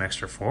need some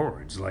extra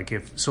forwards. Like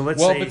let's Well,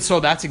 say, but so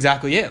that's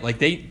exactly it. Like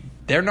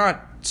they're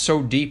not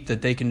so deep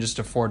that they can just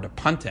afford to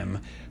punt him.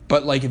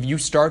 But like if you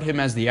start him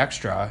as the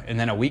extra, and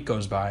then a week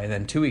goes by, and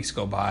then 2 weeks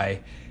go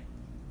by,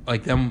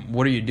 like then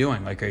what are you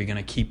doing? Like, are you going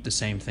to keep the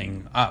same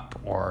thing up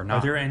or not?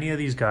 are there any of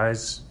these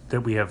guys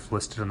that we have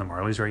listed on the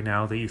Marlies right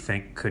now that you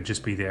think could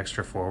just be the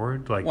extra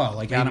forward? Like, Well,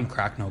 like maybe- Adam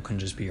Cracknell can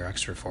just be your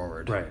extra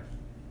forward. right?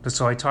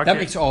 So I talked. That to,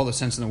 makes all the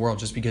sense in the world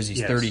just because he's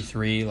Yes.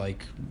 33.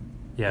 Like,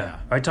 Yeah.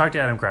 I talked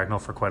to Adam Cracknell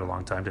for quite a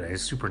long time today.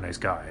 He's a super nice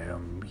guy.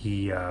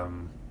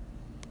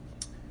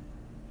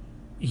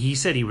 He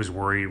said he was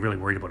really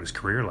worried about his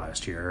career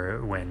last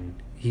year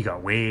when he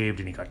got waived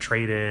and he got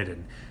traded,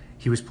 and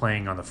he was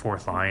playing on the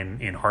fourth line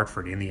in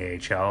Hartford in the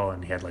AHL,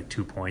 and he had like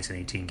 2 points in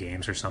 18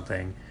 games or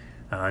something.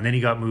 And then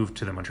he got moved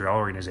to the Montreal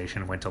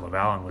organization, went to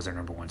Laval and was their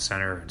number one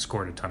center and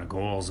scored a ton of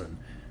goals. And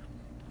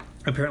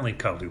apparently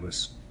Kyle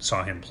Dubas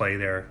saw him play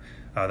there.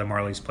 The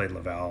Marlies played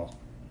Laval.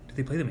 Did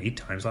they play them 8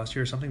 times last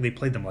year or something? They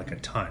played them like a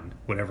ton,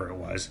 whatever it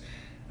was.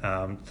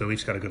 The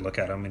Leafs got a good look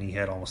at him, and he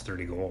had almost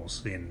 30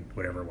 goals in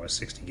whatever it was,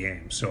 60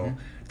 games. So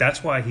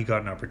that's why he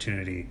got an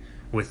opportunity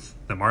with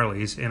the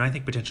Marlies, and I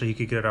think potentially he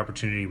could get an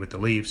opportunity with the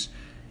Leafs.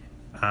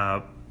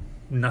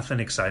 Nothing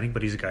exciting,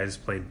 but he's a guy that's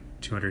played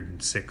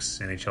 206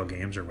 NHL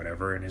games or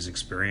whatever and is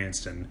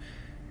experienced. And,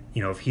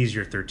 you know, if he's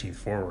your 13th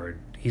forward,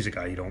 he's a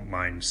guy you don't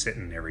mind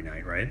sitting every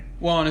night, right?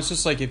 well, and it's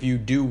just like if you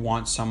do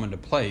want someone to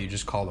play, you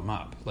just call them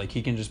up. Like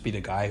he can just be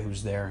the guy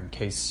who's there in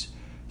case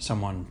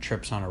someone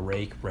trips on a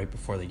rake right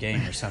before the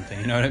game or something.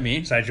 You know what I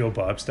mean? Sideshow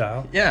Bob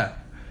style. Yeah.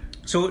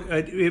 So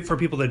for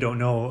people that don't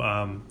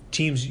know,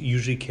 teams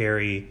usually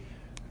carry...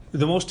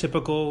 The most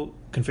typical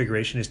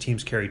configuration is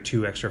teams carry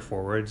 2 extra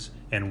forwards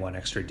and 1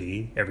 extra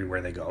D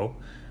everywhere they go.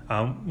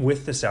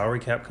 With the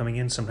salary cap coming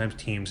in, sometimes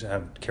teams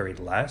have carried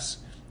less.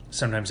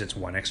 Sometimes it's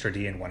 1 extra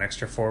D and 1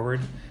 extra forward.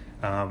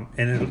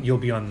 You'll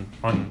be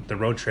on the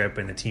road trip,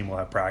 and the team will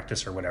have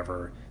practice or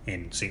whatever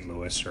in St.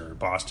 Louis or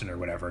Boston or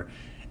whatever.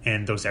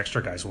 And those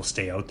extra guys will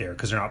stay out there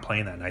because they're not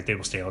playing that night. They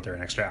will stay out there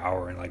an extra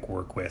hour and like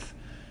work with,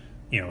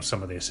 you know,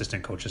 some of the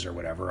assistant coaches or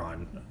whatever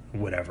on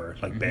whatever,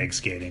 like bag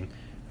skating.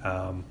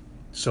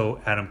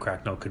 So Adam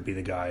Cracknell could be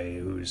the guy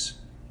who's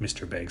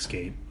Mr. Bag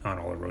Skate on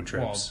all the road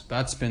Well, trips.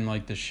 that's been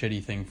like the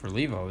shitty thing for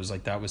Levo is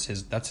like that's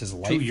his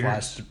life 2 years.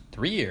 last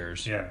 3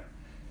 years. Yeah.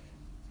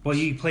 Well,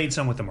 he played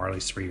some with the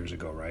Marlies 3 years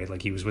ago, right?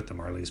 Like he was with the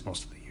Marlies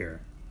most of the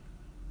year.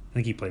 I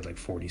think he played like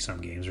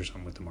 40-some games or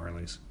something with the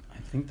Marlies. I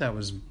think that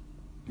was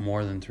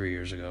more than 3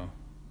 years ago.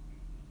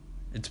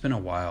 It's been a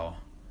while.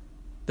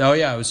 Oh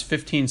yeah, it was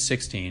 15,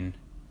 16.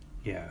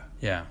 Yeah.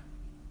 Yeah.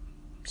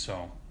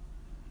 So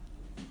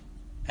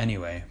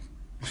anyway,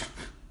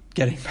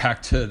 getting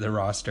back to the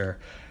roster.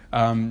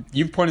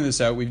 You've pointed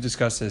this out. We've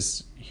discussed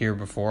this here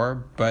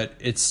before, but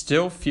it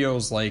still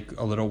feels like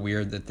a little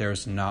weird that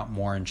there's not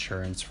more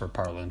insurance for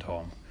Parland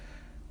Holm.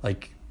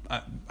 Like,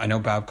 I know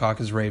Babcock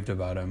has raved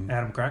about him.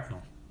 Adam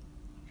Cracknell.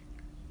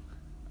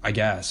 I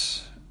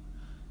guess,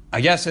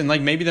 and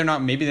like maybe they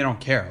don't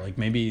care. Like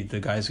maybe the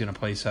guy's gonna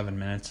play 7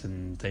 minutes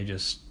and they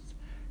just,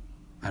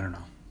 I don't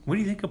know. What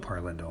do you think of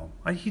Parlando?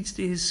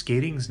 His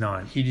skating's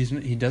not...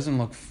 He doesn't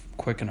look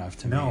quick enough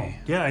to me.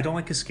 Yeah, I don't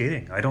like his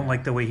skating. I don't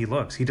like the way he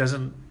looks.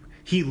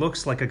 He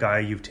looks like a guy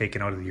you've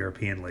taken out of the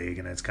European League,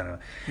 and it's kind of...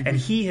 And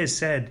he has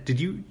said,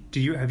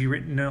 have you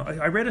written... No,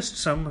 I read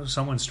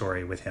someone's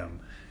story with him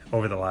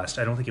over the last...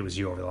 I don't think it was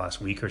you, over the last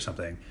week or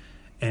something.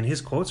 And his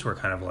quotes were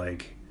kind of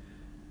like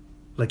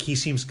he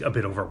seems a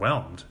bit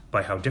overwhelmed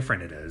by how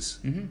different it is.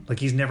 Mm-hmm. Like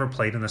he's never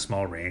played in a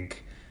small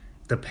rink.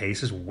 The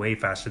pace is way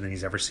faster than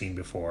he's ever seen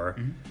before.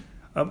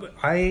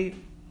 Mm-hmm.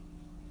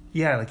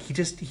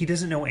 He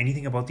doesn't know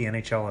anything about the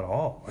NHL at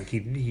all. Like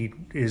he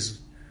is.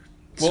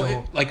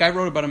 Well, like I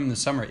wrote about him in the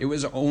summer. It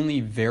was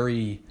only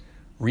very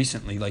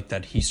recently, like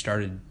that he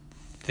started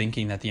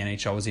thinking that the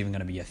NHL was even going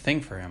to be a thing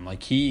for him.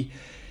 Like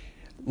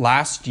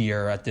last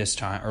year at this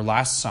time or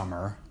last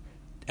summer,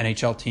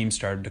 NHL teams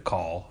started to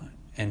call.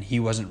 And he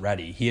wasn't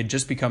ready. He had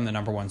just become the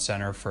number one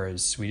center for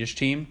his Swedish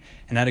team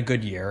and had a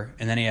good year.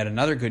 And then he had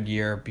another good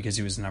year because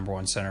he was the number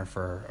one center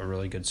for a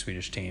really good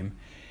Swedish team.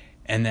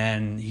 And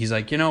then he's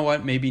like, you know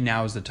what? Maybe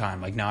now is the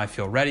time. Like now I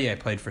feel ready. I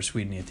played for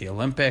Sweden at the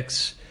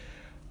Olympics.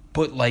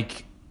 But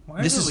like, why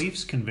are the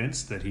Leafs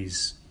convinced that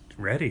he's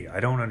ready? I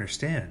don't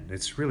understand.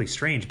 It's really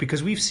strange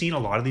because we've seen a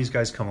lot of these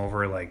guys come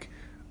over. Like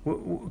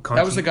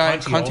that was the guy.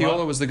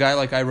 Contiola was the guy.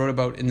 Like I wrote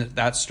about in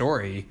that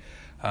story.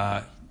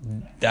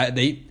 Then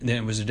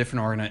it was a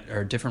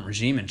different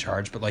regime in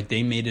charge, but like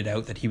they made it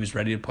out that he was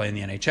ready to play in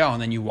the NHL,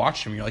 and then you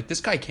watch him, you're like,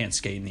 this guy can't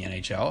skate in the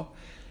NHL.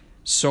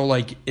 So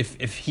like,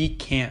 if he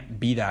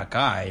can't be that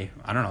guy,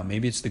 I don't know,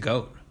 maybe it's the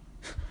GOAT.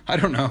 I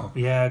don't know.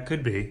 Yeah, it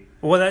could be.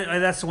 Well,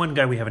 that's the one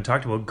guy we haven't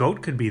talked about.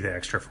 GOAT could be the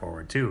extra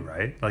forward too,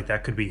 right? Like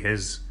that could be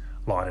his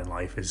lot in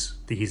life.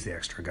 He's the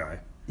extra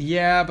guy.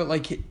 Yeah, but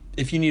like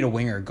if you need a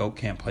winger, GOAT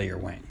can't play your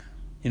wing.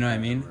 You know what I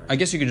mean? I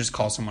guess you could just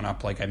call someone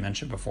up, like I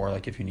mentioned before,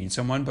 like if you need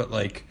someone. But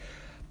like,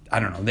 I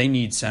don't know. They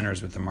need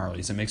centers with the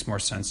Marlies. It makes more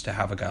sense to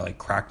have a guy like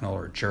Cracknell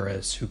or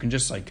Juris who can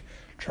just like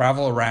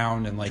travel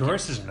around and like.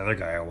 Juris is another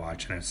guy I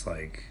watch, and it's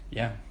like,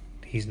 yeah,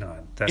 he's not.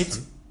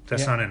 That's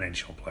not an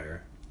NHL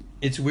player.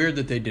 It's weird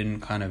that they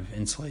didn't kind of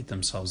insulate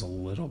themselves a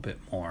little bit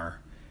more.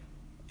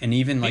 And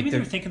even like maybe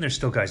they're thinking there's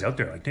still guys out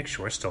there. Like Nick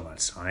Shore's still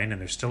not signed,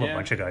 and there's still a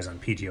bunch of guys on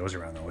PTOs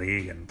around the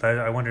league. And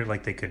I wonder,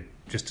 like, they could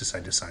just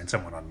decide to sign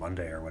someone on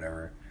Monday or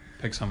whatever.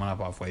 Pick someone up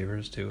off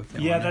waivers too. If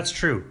they yeah, want that's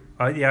true.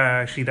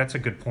 Actually, that's a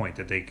good point.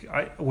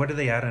 That what do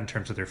they add in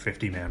terms of their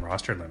 50-man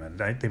roster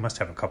limit? They must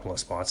have a couple of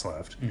spots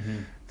left.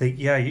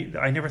 Mm-hmm.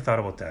 I never thought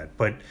about that,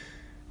 but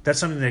that's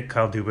something that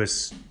Kyle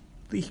Dubas,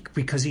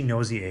 because he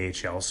knows the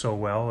AHL so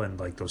well and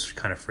like those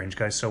kind of fringe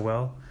guys so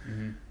well.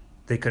 Mm-hmm.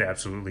 They could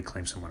absolutely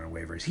claim someone on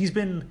waivers.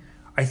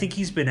 I think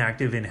he's been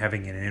active in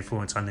having an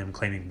influence on them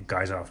claiming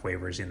guys off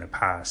waivers in the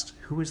past.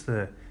 Who was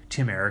the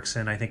Tim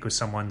Erickson? I think was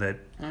someone that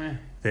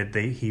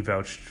he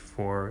vouched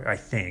for. I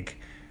think,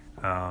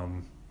 but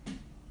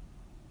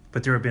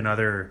there have been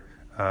other.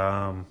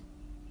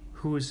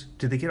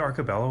 Did they get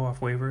Arcabello off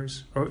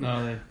waivers? Or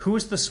no, who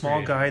was the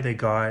small guy they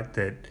got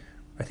that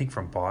I think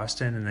from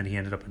Boston, and then he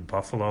ended up in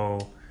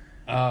Buffalo?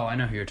 Oh, I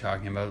know who you're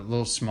talking about. A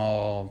little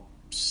small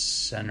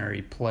center.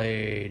 He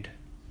played.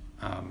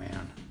 Oh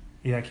man,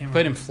 yeah, I can't remember.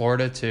 Played in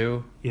Florida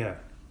too. Yeah,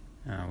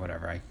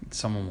 whatever.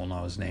 Someone will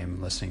know his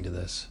name listening to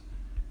this.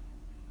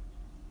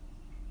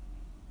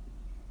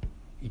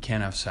 You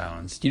can't have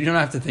silence. You don't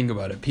have to think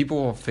about it.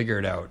 People will figure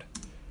it out.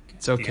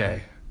 It's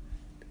okay. Yeah.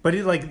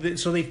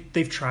 But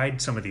they've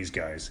tried some of these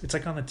guys. It's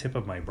like on the tip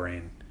of my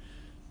brain,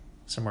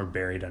 somewhere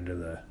buried under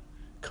the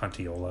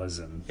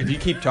Contiolas. And if you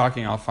keep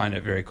talking, I'll find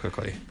it very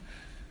quickly.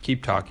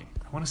 Keep talking.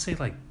 I want to say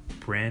like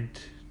Brent.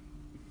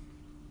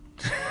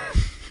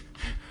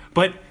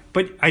 But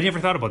I never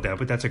thought about that.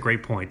 But that's a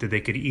great point, that they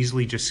could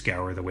easily just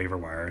scour the waiver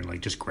wire and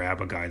like just grab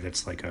a guy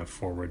that's like a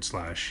forward /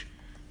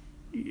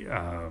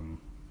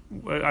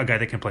 a guy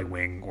that can play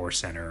wing or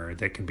center,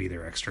 that can be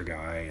their extra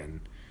guy. And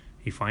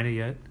you find it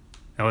yet?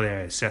 Oh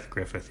yeah, Seth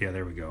Griffith. Yeah,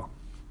 there we go.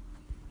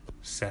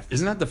 Seth.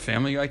 Isn't that the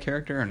Family Guy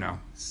character or no?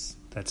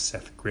 That's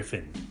Seth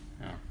Griffin.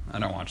 Oh, I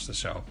don't watch the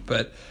show,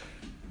 but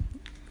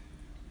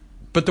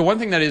the one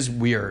thing that is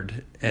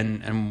weird,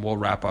 and we'll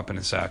wrap up in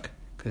a sec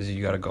because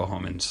you got to go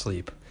home and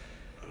sleep,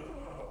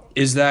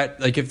 is that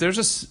like if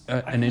there's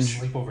an injury,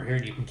 sleep over here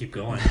and you can keep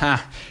going.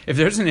 If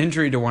there's an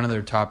injury to one of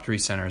their top three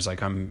centers,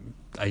 like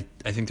I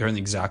think they're in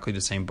exactly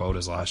the same boat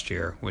as last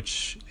year,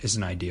 which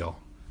isn't ideal.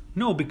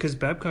 No, because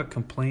Babcock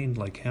complained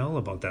like hell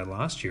about that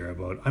last year.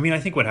 I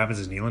think what happens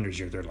is Nylander's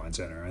your third line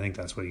center. I think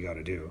that's what you got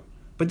to do.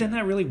 But then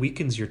that really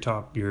weakens your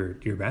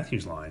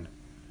Matthews line.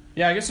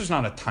 Yeah, I guess there's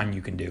not a ton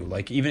you can do.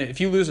 Like even if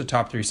you lose a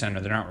top three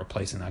center, they're not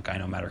replacing that guy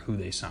no matter who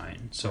they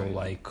sign. So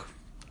like,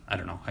 I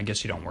don't know. I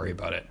guess you don't worry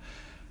about it.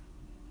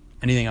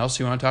 Anything else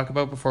you want to talk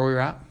about before we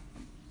wrap?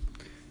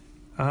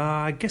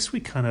 I guess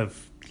we kind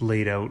of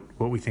laid out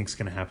what we think is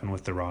going to happen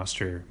with the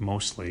roster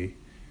mostly.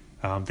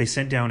 They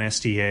sent down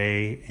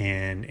SDA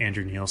and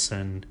Andrew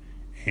Nielsen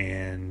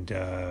and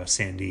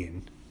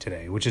Sandin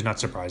today, which is not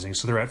surprising.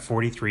 So they're at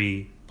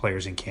 43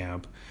 players in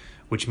camp,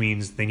 which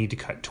means they need to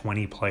cut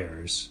 20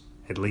 players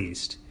at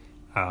least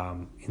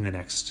in the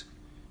next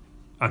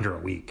under a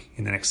week,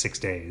 in the next 6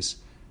 days.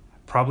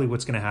 Probably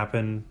what's going to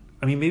happen.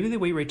 I mean, maybe they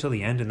wait right till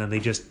the end and then they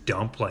just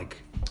dump like.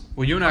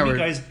 Well, you and how many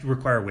guys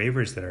require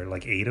waivers that are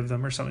like 8 of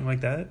them or something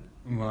like that?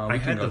 Well, we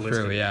can go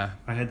through, yeah.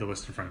 I had the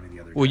list in front of me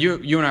the other day. Well,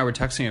 you and I were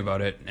texting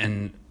about it,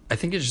 and I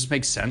think it just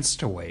makes sense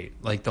to wait.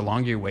 Like, the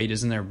longer you wait,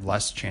 isn't there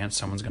less chance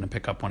someone's going to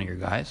pick up one of your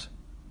guys?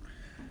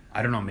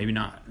 I don't know, maybe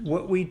not.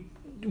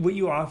 What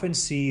you often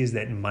see is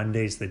that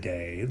Monday's the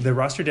day. The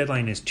roster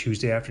deadline is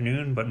Tuesday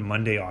afternoon, but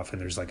Monday often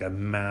there's like a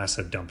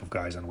massive dump of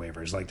guys on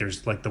waivers. Like,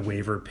 there's like the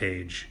waiver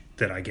page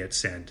that I get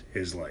sent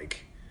is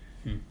like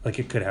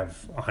it could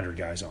have 100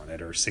 guys on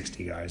it or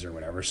 60 guys or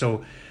whatever.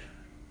 So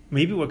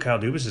maybe what Kyle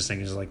Dubas is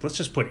thinking is like, let's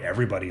just put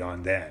everybody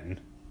on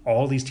then.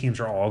 All these teams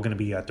are all going to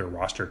be at their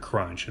roster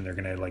crunch, and they're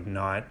going to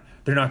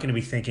they're not going to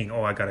be thinking,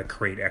 oh, I got to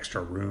create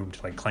extra room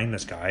to like claim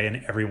this guy,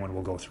 and everyone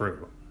will go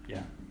through.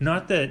 Yeah.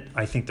 Not that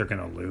I think they're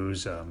going to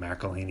lose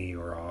McElhinney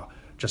or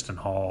Justin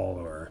Hall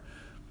or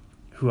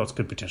who else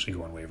could potentially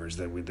go on waivers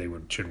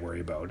that should worry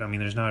about. I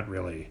mean, there's not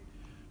really.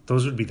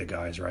 Those would be the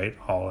guys, right?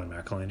 Hall and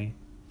McElhinney.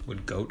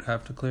 Would Goat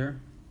have to clear?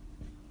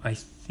 I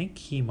think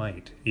he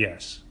might.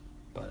 Yes.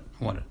 But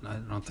I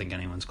don't think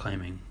anyone's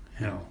claiming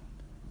him. No.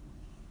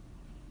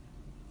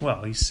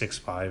 Well, he's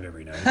 6'5"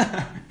 every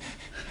night.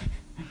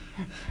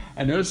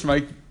 I noticed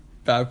Mike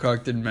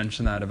Babcock didn't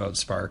mention that about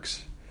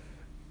Sparks.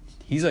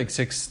 He's like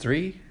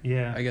 6'3".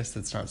 Yeah. I guess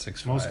that's not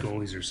 6'5". Most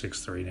goalies are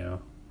 6'3"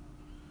 now.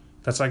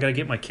 That's why I got to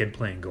get my kid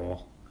playing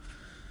goal.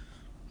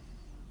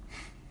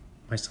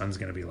 My son's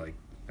going to be like,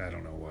 I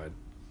don't know what,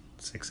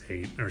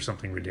 6'8" or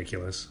something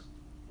ridiculous.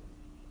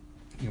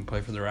 You can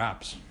play for the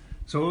Raps.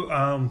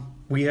 So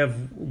we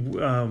have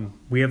the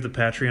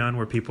Patreon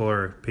where people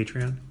are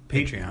Patreon.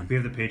 Patreon. We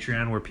have the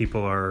Patreon where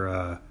people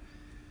are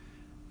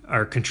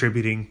are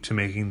contributing to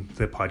making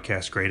the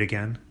podcast great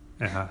again.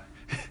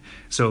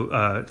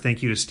 So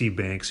thank you to Steve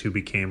Banks, who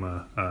became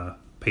a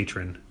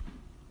patron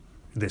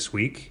this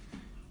week.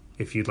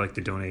 If you'd like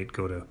to donate,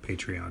 go to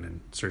Patreon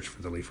and search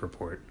for The Leaf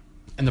Report.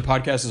 And the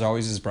podcast, as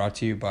always, is brought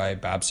to you by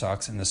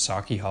Babsocks and the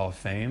Saki Hall of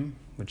Fame,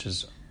 which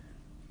is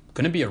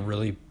going to be a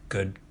really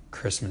good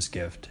Christmas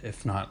gift,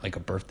 if not like a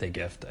birthday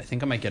gift. I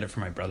think I might get it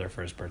for my brother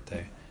for his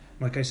birthday.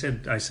 Like I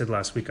said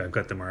last week, I've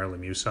got the Mario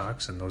Lemieux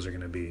socks, and those will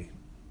be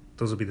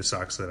the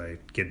socks that I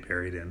get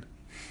buried in.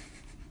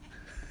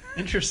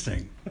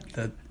 Interesting.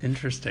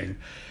 Interesting.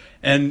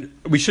 And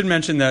we should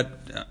mention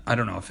that, I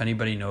don't know if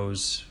anybody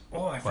knows.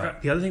 Oh, I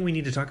forgot. The other thing we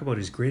need to talk about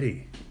is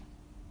Gritty.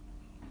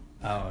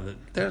 Oh,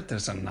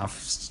 there's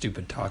enough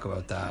stupid talk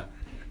about that.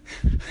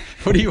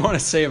 What do you want to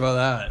say about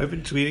that? I've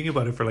been tweeting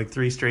about it for like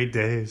 3 straight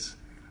days.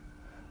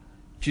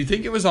 Do you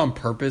think it was on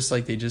purpose?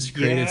 Like they just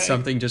created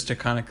something just to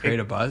kind of create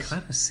a buzz?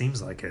 Kind of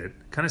seems like it.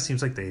 Kind of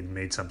seems like they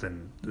made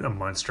something, a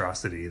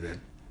monstrosity that,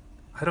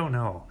 I don't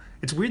know.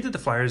 It's weird that the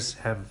Flyers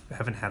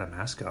haven't had a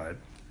mascot.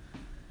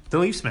 The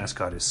Leafs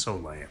mascot is so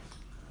lame.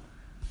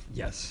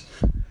 Yes.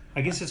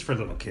 I guess it's for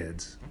little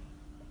kids.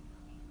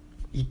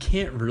 You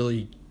can't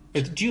really...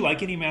 Do you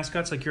like any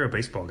mascots? Like, you're a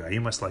baseball guy. You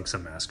must like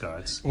some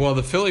mascots. Well,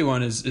 the Philly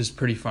one is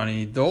pretty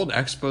funny. The old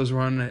Expos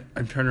one,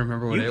 I'm trying to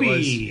remember what it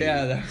was.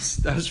 Yeah,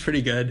 that was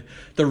pretty good.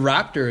 The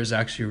Raptor is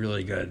actually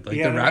really good. Like,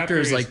 the Raptor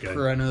is like good.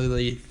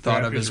 Perennially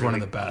thought of as one of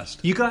the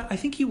best. I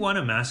think you want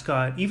a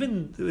mascot.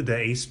 Even the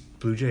Ace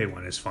Blue Jay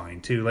one is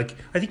fine too. Like,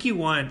 I think you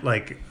want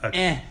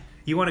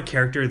you want a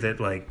character that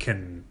like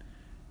can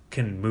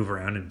move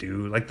around and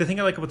do, like, the thing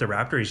I like about the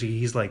Raptor is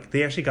he's like,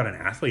 they actually got an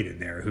athlete in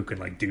there who can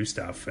like do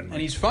stuff and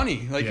he's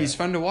funny. Like, he's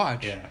fun to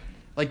watch. Yeah.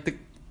 Like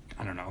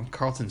I don't know,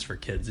 Carlton's for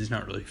kids. He's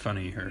not really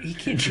funny or he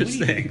can't do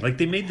anything. Like,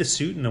 they made the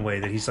suit in a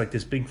way that he's like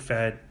this big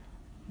fat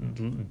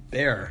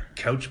bear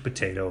couch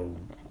potato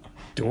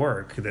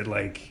dork that,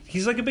 like,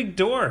 he's like a big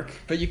dork.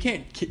 But you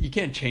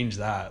can't change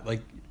that.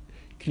 Like,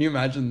 can you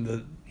imagine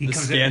the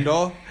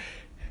scandal?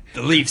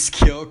 The Leafs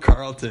kill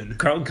Carlton.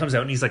 Carlton comes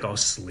out and he's like all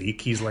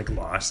sleek. He's like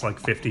lost like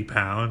 50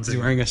 pounds. He's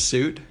wearing a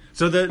suit.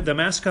 So the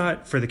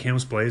mascot for the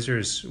Kamloops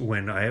Blazers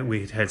when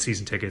we had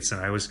season tickets and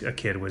I was a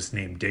kid was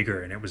named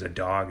Digger, and it was a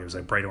dog. It was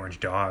a bright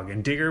orange dog,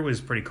 and Digger was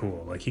pretty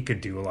cool. Like, he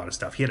could do a lot of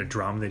stuff. He had a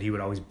drum that he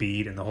would always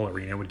beat, and the whole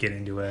arena would get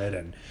into it.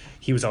 And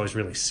he was always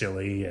really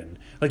silly. And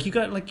like, you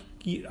got like,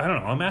 I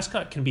don't know, a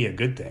mascot can be a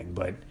good thing,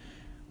 but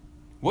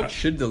what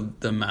should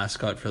the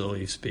mascot for the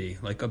Leafs be?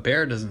 Like, a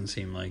bear doesn't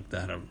seem like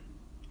that.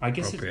 I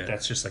guess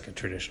that's just like a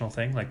traditional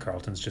thing. Like,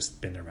 Carlton's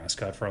just been their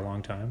mascot for a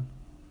long time,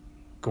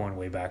 going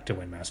way back to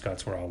when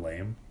mascots were all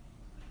lame.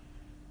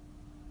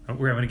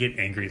 We're going to get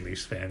angry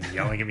Leafs fans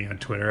yelling at me on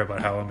Twitter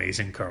about how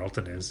amazing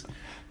Carlton is.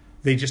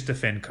 They just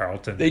defend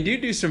Carlton. They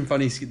do some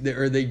funny,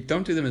 or they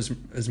don't do them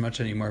as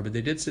much anymore, but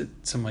they did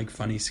some like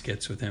funny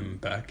skits with him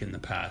back in the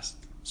past.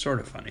 Sort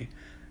of funny,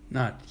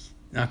 not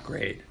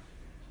great.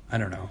 I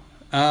don't know.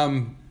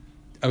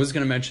 I was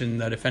going to mention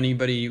that if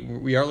anybody,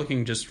 we are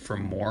looking just for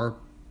more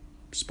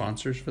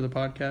sponsors for the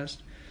podcast.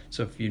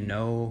 So if you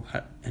know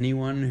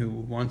anyone who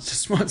wants to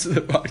sponsor the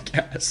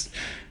podcast,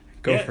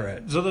 go for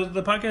it. So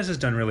the podcast has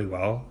done really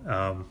well.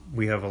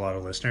 We have a lot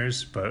of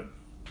listeners, but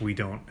we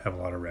don't have a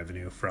lot of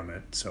revenue from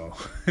it. So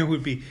it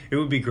would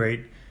be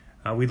great.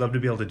 We'd love to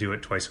be able to do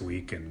it twice a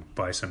week and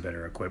buy some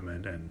better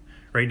equipment. And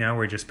right now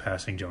we're just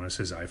passing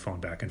Jonas's iPhone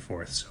back and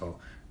forth. So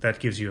that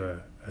gives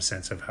you a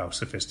sense of how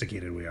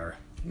sophisticated we are.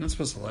 I'm not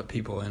supposed to let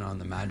people in on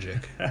the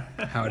magic,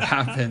 how it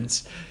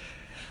happens.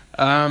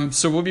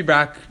 So we'll be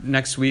back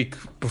next week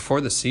before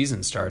the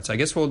season starts. I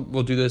guess we'll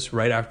do this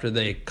right after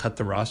they cut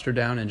the roster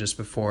down and just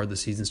before the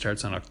season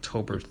starts on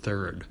October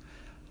 3rd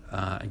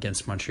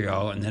against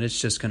Montreal. And then it's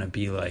just going to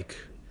be like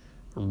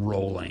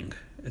rolling.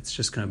 It's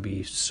just going to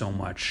be so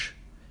much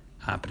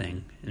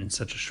happening in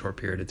such a short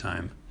period of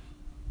time.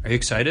 Are you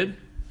excited?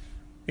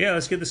 Yeah,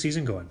 let's get the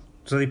season going.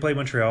 So they play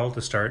Montreal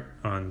to start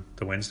on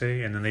the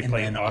Wednesday, and then they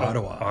play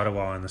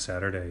Ottawa on the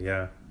Saturday,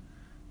 yeah.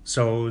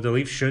 So the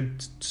Leafs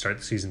should start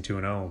the season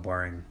 2-0,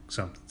 barring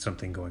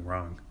something going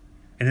wrong.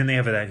 And then they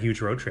have that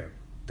huge road trip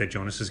that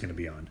Jonas is going to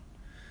be on.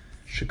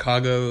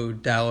 Chicago,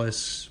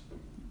 Dallas,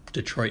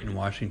 Detroit, and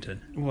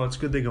Washington. Well, it's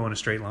good they go in a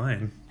straight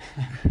line.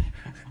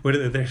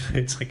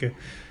 It's like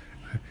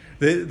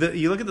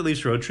you look at the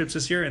Leafs road trips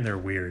this year, and they're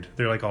weird.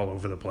 They're like all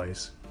over the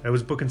place. I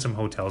was booking some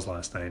hotels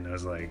last night, and I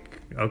was like,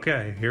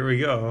 okay, here we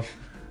go.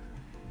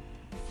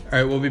 All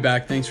right, we'll be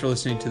back. Thanks for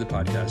listening to the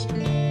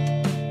podcast.